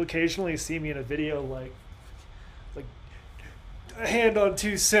 Like, you'll occasionally see me in a video, like a hand on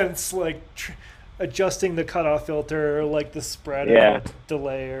 2 cents, like adjusting the cutoff filter, or like the spread of Yeah. a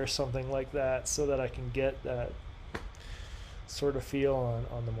delay or something like that, so that I can get that sort of feel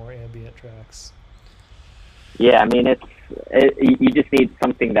on the more ambient tracks. Yeah. I mean, you just need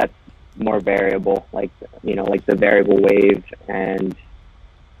something that's more variable, like like the variable wave, and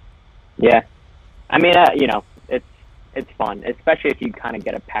yeah. I mean, it's fun, especially if you kind of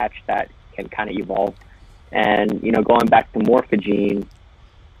get a patch that can kind of evolve. And going back to Morphogene,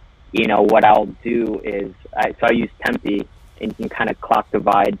 what I'll do is I use Tempe, and you can kind of clock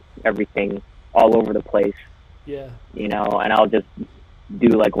divide everything all over the place, Yeah. and I'll just do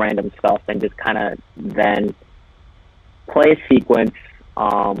like random stuff and just kind of then play a sequence,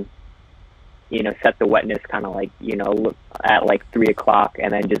 set the wetness kind of like, at like 3 o'clock,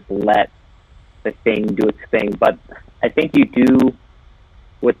 and then just let the thing do its thing. But I think you do,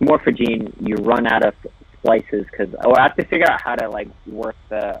 with Morphogene, you run out of splices, or I have to figure out how to like work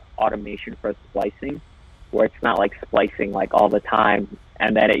the automation for splicing, where it's not like splicing like all the time,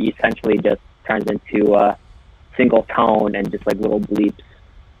 and then it essentially just turns into a single tone and just like little bleeps.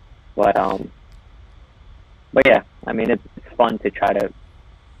 But yeah, I mean, it's fun to try to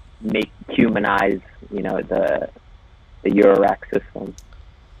humanize, the Eurorack system.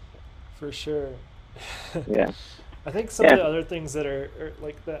 For sure. Yeah. I think some of the other things that are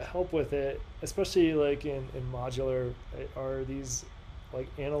like that help with it, especially like in modular, are these like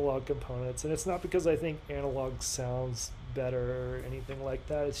analog components. And it's not because I think analog sounds better or anything like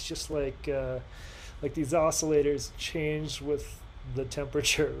that. It's just like these oscillators change with the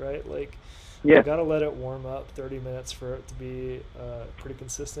temperature, right? Like, Yeah. you gotta let it warm up 30 minutes for it to be pretty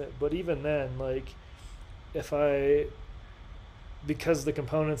consistent. But even then, like, because the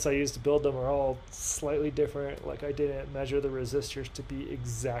components I use to build them are all slightly different, like I didn't measure the resistors to be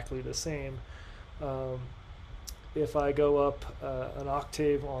exactly the same. If I go up an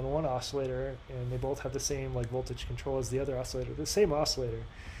octave on one oscillator and they both have the same like voltage control as the other oscillator, the same oscillator,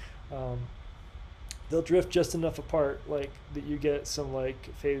 they'll drift just enough apart, like that you get some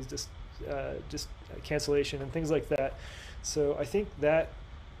like phase just cancellation and things like that. So I think that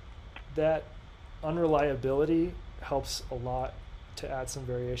unreliability helps a lot to add some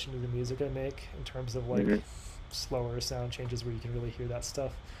variation to the music I make, in terms of like slower sound changes where you can really hear that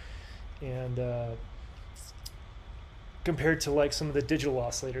stuff. And compared to like some of the digital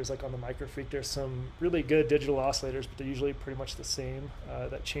oscillators, like on the Microfreak, there's some really good digital oscillators, but they're usually pretty much the same.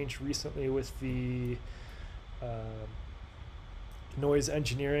 That changed recently with the noise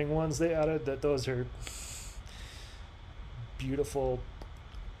engineering ones they added, that those are beautiful,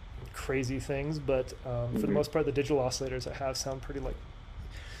 crazy things, but for the most part, the digital oscillators I have sound pretty like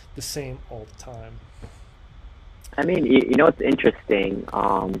the same all the time. I mean, what's interesting?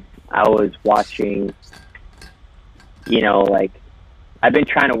 I was watching, like, I've been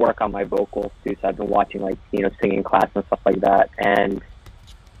trying to work on my vocals too, so I've been watching like, singing class and stuff like that, and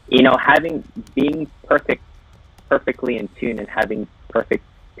being perfectly in tune and having perfect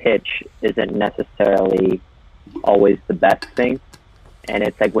pitch isn't necessarily always the best thing. And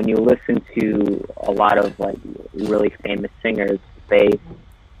it's like when you listen to a lot of like really famous singers, they,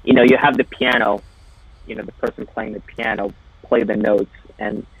 you have the piano, the person playing the piano play the notes,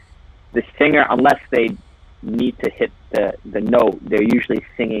 and the singer, unless they need to hit the note, they're usually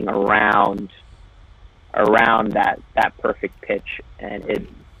singing around that perfect pitch, and it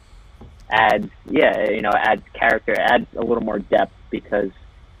adds adds character, adds a little more depth, because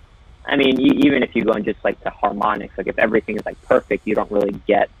I mean, even if you go in just like the harmonics, like if everything is like perfect, you don't really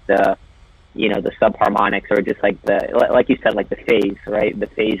get the the subharmonics, or just like like you said, like the phase, right? The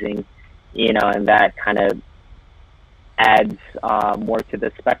phasing, and that kind of adds more to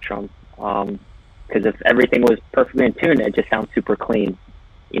the spectrum. Because if everything was perfectly in tune, it just sounds super clean,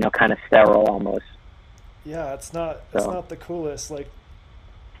 kind of sterile almost. Yeah, it's not the coolest. Like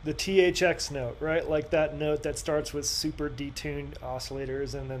the THX note, right? Like that note that starts with super detuned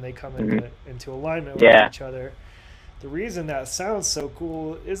oscillators, and then they come into alignment with each other. The reason that sounds so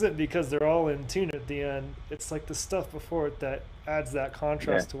cool isn't because they're all in tune at the end. It's like the stuff before it that adds that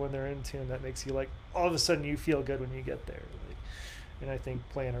contrast to when they're in tune, that makes you like, all of a sudden you feel good when you get there. Like, and I think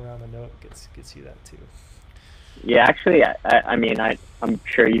playing around the note gets you that too. Yeah, actually, I mean, I'm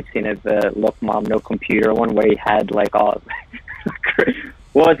sure you've seen it, the Look Mom No Computer one, where he had like all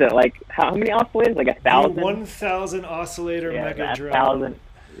what was it, like, how many oscillators? Like 1,000? 1,000 oscillator Yeah, mega that drum. 1,000.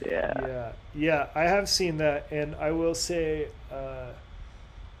 Yeah. Yeah, I have seen that, and I will say,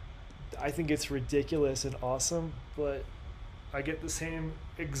 I think it's ridiculous and awesome, but I get the same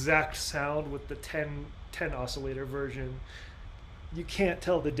exact sound with the 10 oscillator version. You can't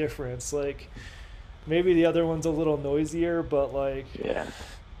tell the difference. Like, maybe the other one's a little noisier, but like, Yeah.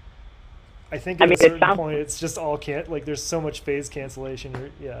 I think at a certain point it's just all like there's so much phase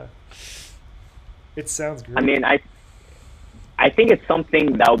cancellation. Yeah, it sounds great. I mean, I think it's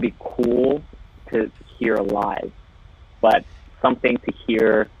something that would be cool to hear live, but something to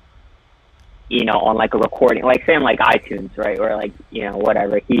hear, you know, on like a recording, like say on like iTunes, right? Or like, you know,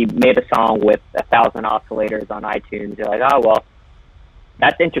 whatever. He made a song with 1,000 oscillators on iTunes. You're like, oh, well,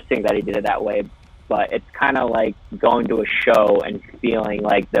 that's interesting that he did it that way. But it's kind of like going to a show and feeling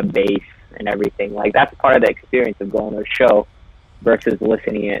like the bass and everything. Like that's part of the experience of going to a show versus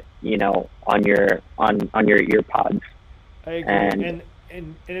listening it, you know, on your ear pods. I agree.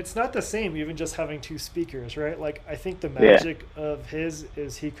 And it's not the same even just having 2 speakers, right? Like I think the magic of his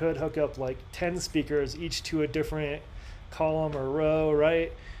is he could hook up like 10 speakers each to a different column or row,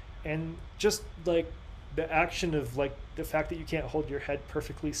 right? And just like the action of like the fact that you can't hold your head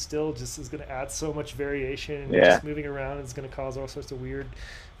perfectly still just is going to add so much variation. And just moving around is going to cause all sorts of weird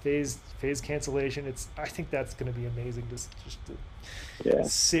phase cancellation. I think that's going to be amazing just to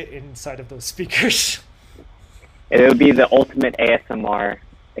sit inside of those speakers. It would be the ultimate ASMR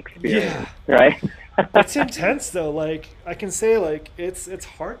experience, right? It's intense though. Like I can say, like it's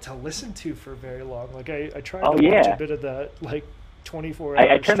hard to listen to for very long. Like I tried to watch a bit of that, like 24 hours.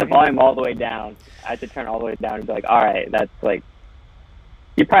 I turned the volume all the way down. I had to turn it all the way down and be like, all right, that's like,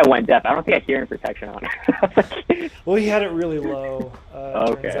 you probably went deaf. I don't think I had hearing protection on it. Well, he had it really low.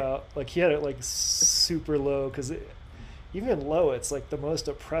 Turns out, like he had it like super low because even low, it's like the most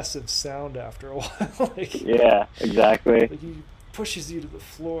oppressive sound after a while. Like, yeah, exactly. Like he pushes you to the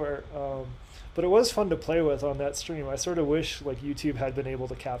floor. But it was fun to play with on that stream. I sort of wish like YouTube had been able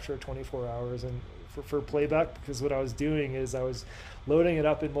to capture 24 hours and for playback, because what I was doing is I was loading it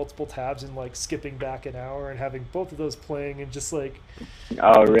up in multiple tabs and like skipping back an hour and having both of those playing and just like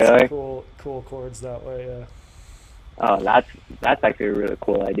really cool chords that way. Yeah. Oh, that's actually a really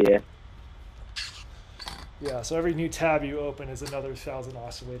cool idea. Yeah, so every new tab you open is another 1,000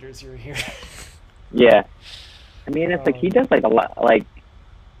 oscillators you're hearing. Yeah, I mean it's like he does like a lot, like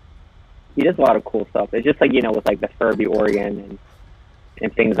he does a lot of cool stuff. It's just like, you know, with like the Furby organ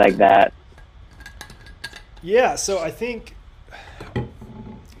and things like that. Yeah, so I think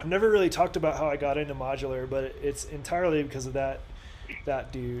I've never really talked about how I got into modular, but it's entirely because of that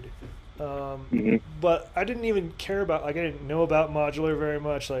dude. But I didn't even care about, like I didn't know about modular very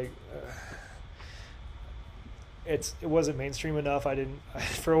much. Like it wasn't mainstream enough.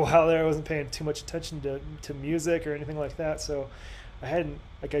 For a while there I wasn't paying too much attention to music or anything like that. So I hadn't,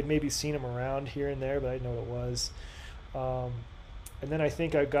 like I'd maybe seen him around here and there, but I didn't know what it was. And then I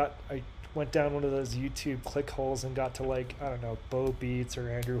think I went down one of those YouTube click holes and got to like, I don't know, Bo Beats or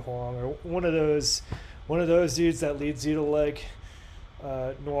Andrew Huang or one of those dudes that leads you to like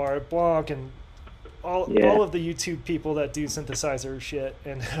Noir Blanc and all of the YouTube people that do synthesizer shit.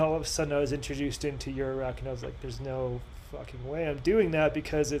 And all of a sudden I was introduced into Eurorack and I was like, there's no fucking way I'm doing that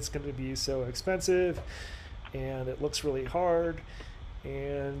because it's going to be so expensive and it looks really hard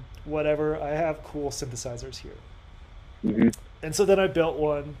and whatever. I have cool synthesizers here. And so then I built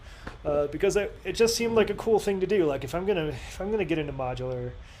one because it just seemed like a cool thing to do. Like if I'm gonna get into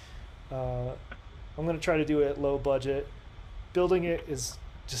modular, I'm gonna try to do it at low budget. Building it is,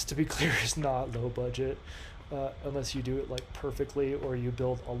 just to be clear, is not low budget unless you do it like perfectly or you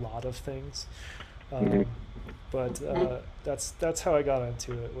build a lot of things. But that's how I got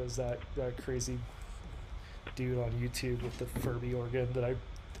into it, was that crazy dude on YouTube with the Furby organ that I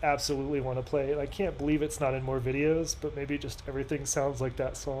absolutely want to play. And I can't believe it's not in more videos, but maybe just everything sounds like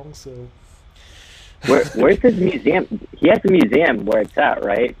that song. So where's his museum? He has a museum where it's at,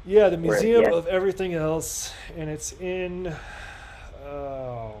 right? Yeah, the Museum of Everything Else, and it's in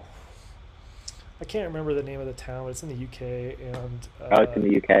I can't remember the name of the town, but it's in the UK. And it's in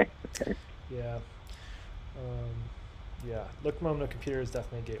the UK. Okay. Yeah. Yeah, Look-Mom No Computer is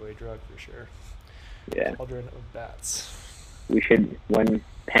definitely a gateway drug for sure. Yeah. Children of Bats. We should, when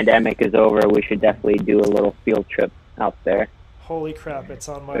pandemic is over, we should definitely do a little field trip out there. Holy crap, it's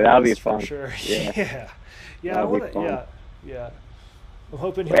on my That'll list be fun. for sure. Yeah. I want to. Yeah. I'm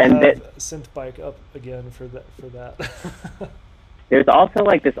hoping he'll have Synth Bike up again for that. There's also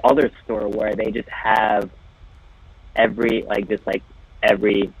like this other store where they just have every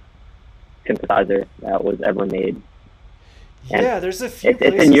synthesizer that was ever made. And Yeah, there's a few it's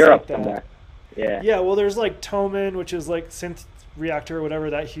places in Europe like that. somewhere. Yeah. Yeah, well, there's like Toman, which is like Synth Reactor or whatever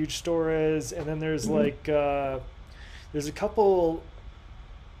that huge store is, and then there's Hmm. like there's a couple.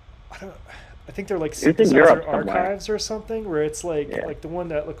 I don't. I think they're like It was in Europe synthesizer somewhere. archives or something, where it's Yeah. like the one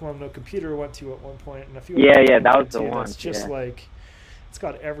that Look Mom No Computer went to at one point, and a few other Yeah, yeah, people that was went the to. one. That's just Yeah. like it's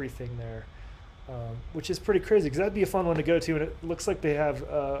got everything there, which is pretty crazy because that'd be a fun one to go to, and it looks like they have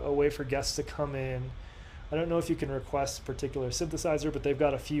a way for guests to come in. I don't know if you can request a particular synthesizer, but they've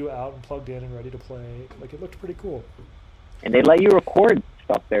got a few out and plugged in and ready to play. Like it looked pretty cool. And they let you record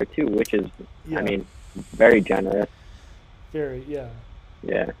stuff there too, which is, Yeah, I mean, very generous. very yeah.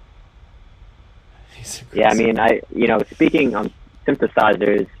 Yeah. He's Yeah, I aggressive. mean, speaking on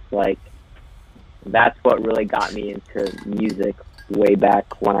synthesizers, like, that's what really got me into music way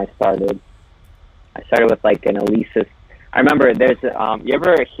back when I started. I started with like an Alesis. I remember you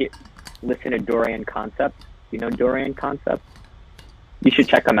ever listen to Dorian Concept? You know Dorian Concept? You should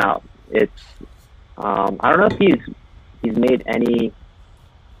check him out. It's, I don't know if he's made any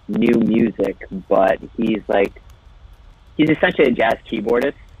new music, but he's essentially a jazz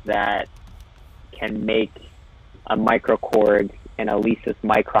keyboardist that can make a microchord and a Alesis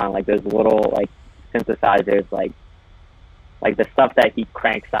Micron, like those little like synthesizers, like the stuff that he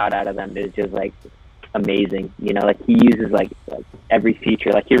cranks out of them is just like amazing. You know, like he uses like every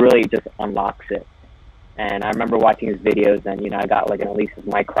feature, like he really just unlocks it. And I remember watching his videos, and I got like an Alesis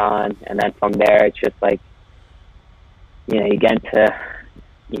Micron, and then from there it's just like you get into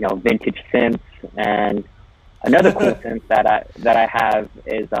vintage synths. And another cool synth that I have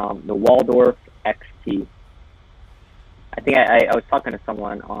is the Waldorf XT. I think I was talking to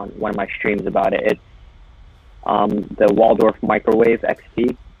someone on one of my streams about it. It's the Waldorf Microwave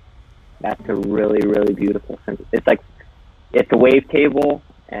XT. That's a really, really beautiful synth. It's a wavetable,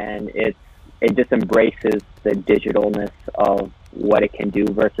 and it just embraces the digitalness of what it can do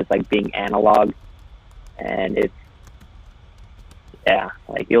versus like being analog. And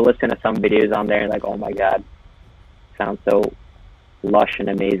like you'll listen to some videos on there and like, oh my god, it sounds so lush and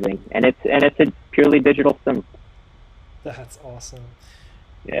amazing. And it's a purely digital synth. That's awesome.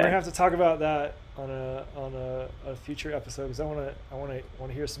 We're Yeah. gonna have to talk about that on a future episode because I want to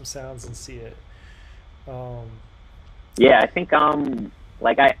hear some sounds and see it. Um, Yeah, I think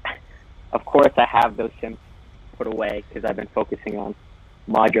of course I have those synths put away because I've been focusing on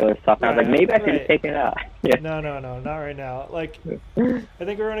modular stuff. And I was like, maybe I should just take it out. Yeah. No, not right now. Like, I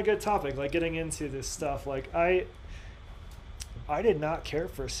think we're on a good topic. Like getting into this stuff. Like I did not care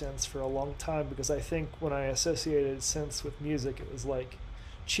for synths for a long time because I think when I associated synths with music, it was like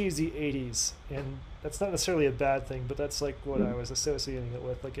cheesy 80s, and that's not necessarily a bad thing, but that's like what I was associating it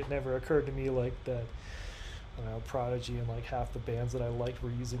with. Like it never occurred to me like that. I don't know, Prodigy and like half the bands that I liked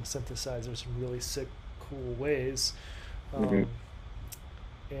were using synthesizers in really sick, cool ways. Mhm.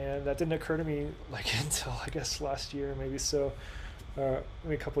 And that didn't occur to me like until I guess last year, maybe so,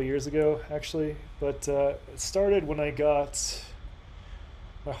 maybe a couple of years ago actually. But it started when I got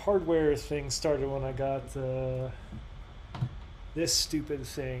my hardware thing. Started when I got this stupid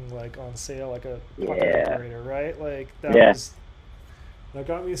thing like on sale, like a pocket Yeah. operator, right? Like Yeah. that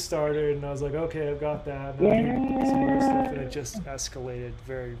got me started, and I was like, okay, I've got that. Now I need some more stuff, and it just escalated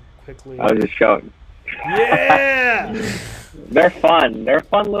very quickly. I was just showing. Yeah. They're fun. They're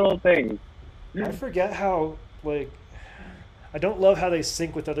fun little things. I forget how like I don't love how they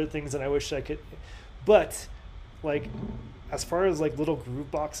sync with other things, and I wish I could. But like as far as like little groove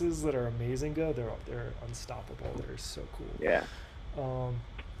boxes that are amazing go, they're unstoppable. They're so cool. Yeah.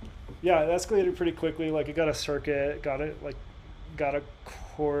 Yeah, it escalated pretty quickly. Like it got a circuit, got a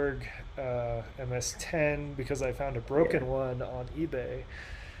Korg MS-10 because I found a broken one on eBay,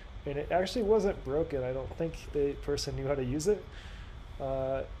 and it actually wasn't broken. I don't think the person knew how to use it.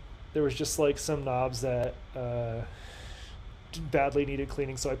 There was just like some knobs that badly needed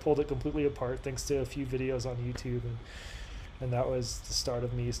cleaning, so I pulled it completely apart thanks to a few videos on YouTube, and that was the start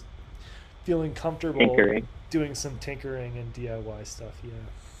of me feeling comfortable Tinkering. doing some tinkering and DIY stuff.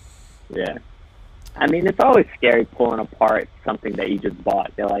 Yeah. I mean, it's always scary pulling apart something that you just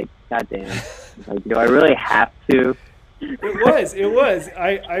bought. You're like, God damn. Like, do I really have to? It was.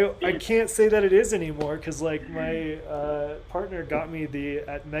 I can't say that it is anymore because like my partner got me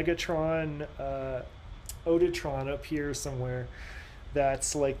at Megatron Oditron up here somewhere.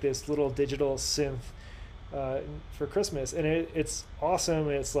 That's like this little digital synth for Christmas, and it's awesome.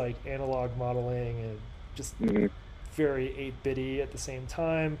 It's like analog modeling and just very 8-bitty at the same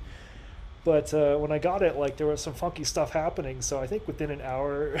time. But when I got it, like there was some funky stuff happening. So I think within an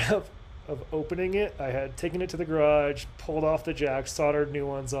hour of opening it, I had taken it to the garage, pulled off the jacks, soldered new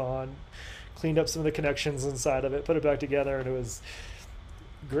ones on, cleaned up some of the connections inside of it, put it back together, and it was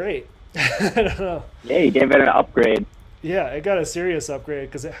great. I don't know. Yeah, you gave it an upgrade. Yeah, it got a serious upgrade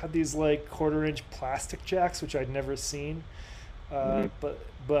because it had these like 1/4-inch plastic jacks, which I'd never seen.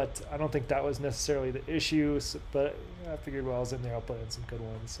 But I don't think that was necessarily the issue. So, but I figured while I was in there, I'll put in some good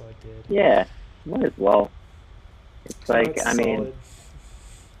ones, so I did. Yeah, might as well. It's So like, it's I mean, solid.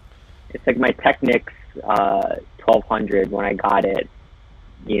 it's like my Technics 1200 when I got it.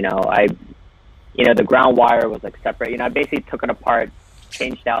 The ground wire was like separate. I basically took it apart,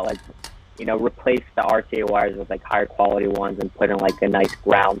 changed out like, replaced the RCA wires with like higher quality ones and put in like a nice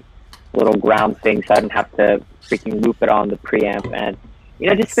little ground thing so I didn't have to freaking loop it on the preamp and,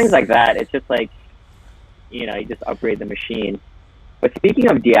 just things like that. It's just like, you just upgrade the machine. But speaking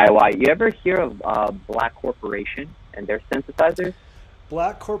of DIY, you ever hear of Black Corporation and their synthesizers?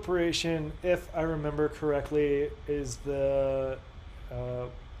 Black Corporation, if I remember correctly, is the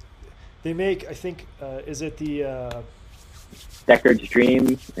they make, I think, is it the Deckard's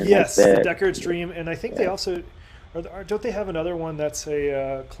Dream? And yes, like the Deckard's Dream, and I think they also don't they have another one that's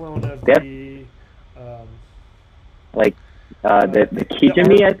a clone of Yep. the the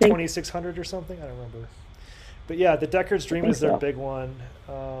Kijimi, I think. 2600 or something. I don't remember. But yeah, the Deckard's Dream is their big one.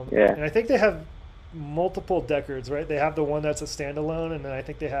 Yeah. And I think they have multiple Deckards, right? They have the one that's a standalone, and then I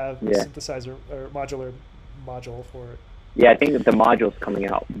think they have a synthesizer or modular module for it. Yeah, I think that the module's coming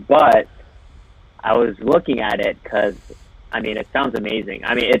out. But I was looking at it because, it sounds amazing.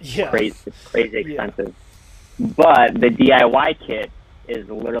 It's crazy expensive. Yeah. But the DIY kit is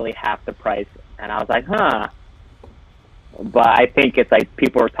literally half the price. And I was like, huh. But I think it's like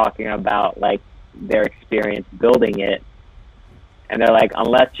people are talking about like their experience building it. And they're like,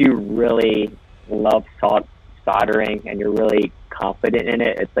 unless you really love soldering and you're really confident in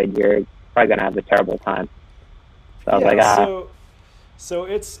it, it's like you're probably going to have a terrible time. So I was like, So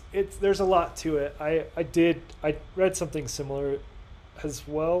it's there's a lot to it. I read something similar as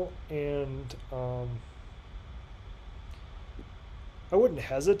well, and I wouldn't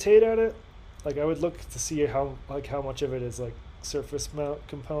hesitate at it. Like I would look to see how much of it is like surface mount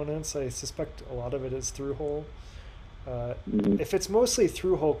components. I suspect a lot of it is through hole. If it's mostly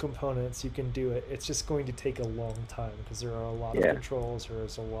through hole components, you can do it. It's just going to take a long time because there are a lot of controls.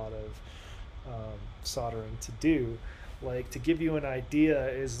 There's a lot of soldering to do. Like to give you an idea,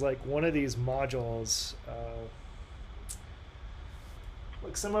 is like one of these modules.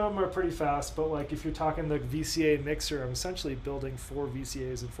 Like some of them are pretty fast, but like if you're talking the VCA mixer, I'm essentially building 4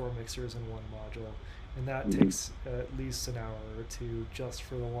 VCAs and 4 mixers in one module, and that takes at least an hour or two just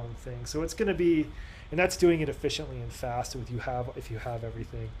for the one thing. So it's going to be, and that's doing it efficiently and fast if you have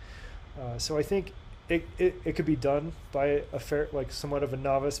everything. So I think it could be done by somewhat of a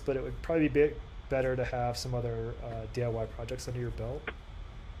novice, but it would probably be better to have some other DIY projects under your belt.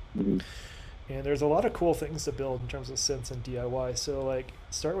 And there's a lot of cool things to build in terms of synths and DIY. So like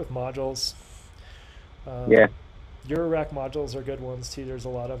start with modules. Eurorack modules are good ones too. There's a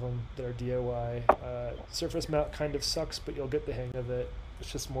lot of them that are DIY. Surface mount kind of sucks, but you'll get the hang of it.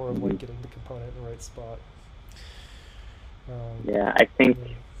 It's just more of like getting the component in the right spot. I think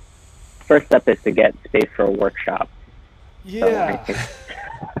first step is to get space for a workshop. Yeah. So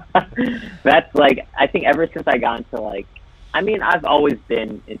that's like, I think ever since I got into like, I've always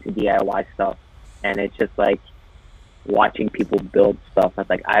been into DIY stuff, and it's just like watching people build stuff. It's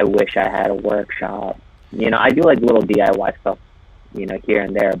like, I wish I had a workshop. I do like little DIY stuff, here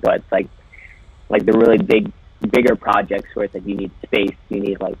and there, but it's like the really bigger projects where it's like you need space, you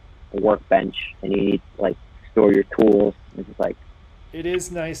need like a workbench, and you need like store your tools. It's just like, it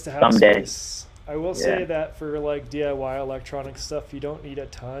is nice to have someday. Space. I will say that for like DIY electronic stuff, you don't need a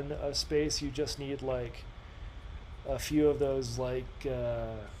ton of space. You just need like a few of those like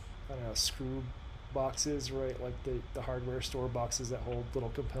screw boxes, right? Like the hardware store boxes that hold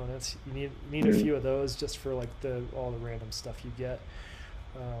little components. You need a few of those just for like all the random stuff you get.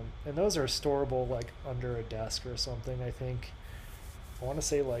 And those are storable like under a desk or something. I think I want to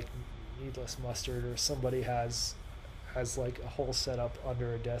say like Needless Mustard or somebody has like a whole setup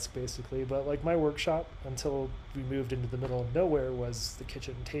under a desk basically. But like my workshop until we moved into the middle of nowhere was the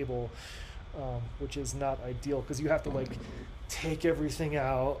kitchen table, which is not ideal because you have to like take everything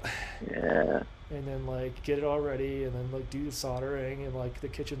out and then like get it all ready and then like do the soldering, and like the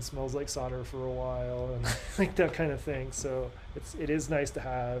kitchen smells like solder for a while and like that kind of thing. So it is nice to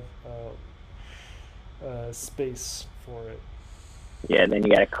have space for it. Yeah, then you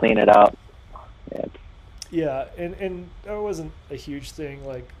got to clean it up. Yeah, and that wasn't a huge thing.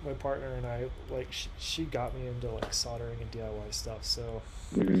 Like my partner and I, like she got me into like soldering and DIY stuff. So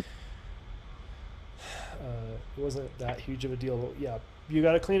it wasn't that huge of a deal. But yeah, you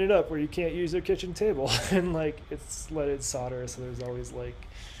got to clean it up where you can't use your kitchen table, and like it's leaded solder, so there's always like,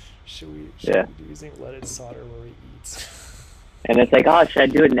 should we be using leaded solder where we eat? And it's like, oh, should I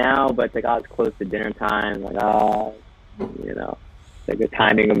do it now? But it's like, oh, it's close to dinner time. Like, oh, you know, it's like the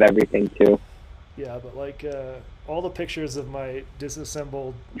timing of everything too. Yeah, but like all the pictures of my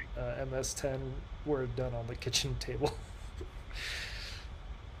disassembled MS-10 were done on the kitchen table.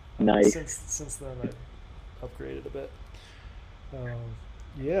 Nice. Since then, I've upgraded a bit.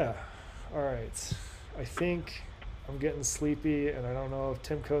 Yeah. All right. I think I'm getting sleepy, and I don't know if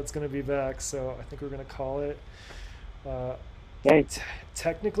Tim Coate's going to be back, so I think we're going to call it.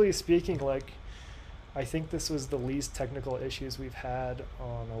 Technically speaking, like, I think this was the least technical issues we've had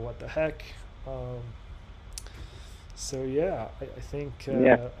on a What the Heck. So yeah, I think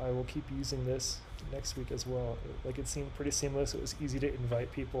I will keep using this next week as well. Like, it seemed pretty seamless. It was easy to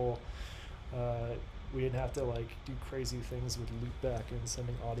invite people. We didn't have to like do crazy things with loopback and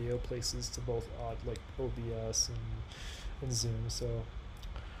sending audio places to both like OBS and Zoom. So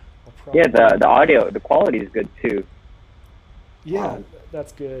I'll probably the audio, the quality is good too. Yeah,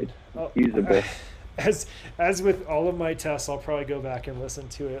 that's good. It's usable. As with all of my tests, I'll probably go back and listen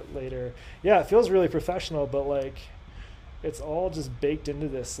to it later. Yeah, it feels really professional, but like it's all just baked into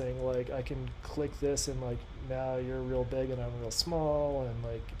this thing. Like I can click this and like now you're real big and I'm real small, and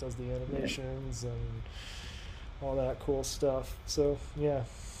like it does the animations and all that cool stuff. So yeah,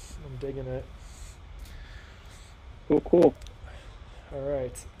 I'm digging it. Cool. All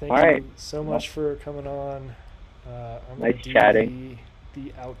right. Thank you so much for coming on. I'm nice gonna do chatting.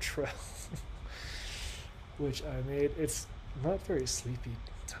 The outro, which I made. It's not very sleepy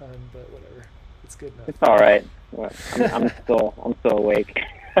time, but whatever. It's good enough. It's all right. I'm still awake.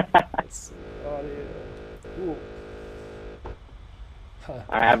 It's audio. Ooh. Huh.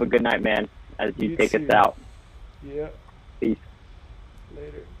 All right, have a good night, man. As you take too. us out. Yeah. Peace.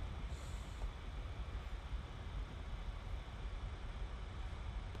 Later.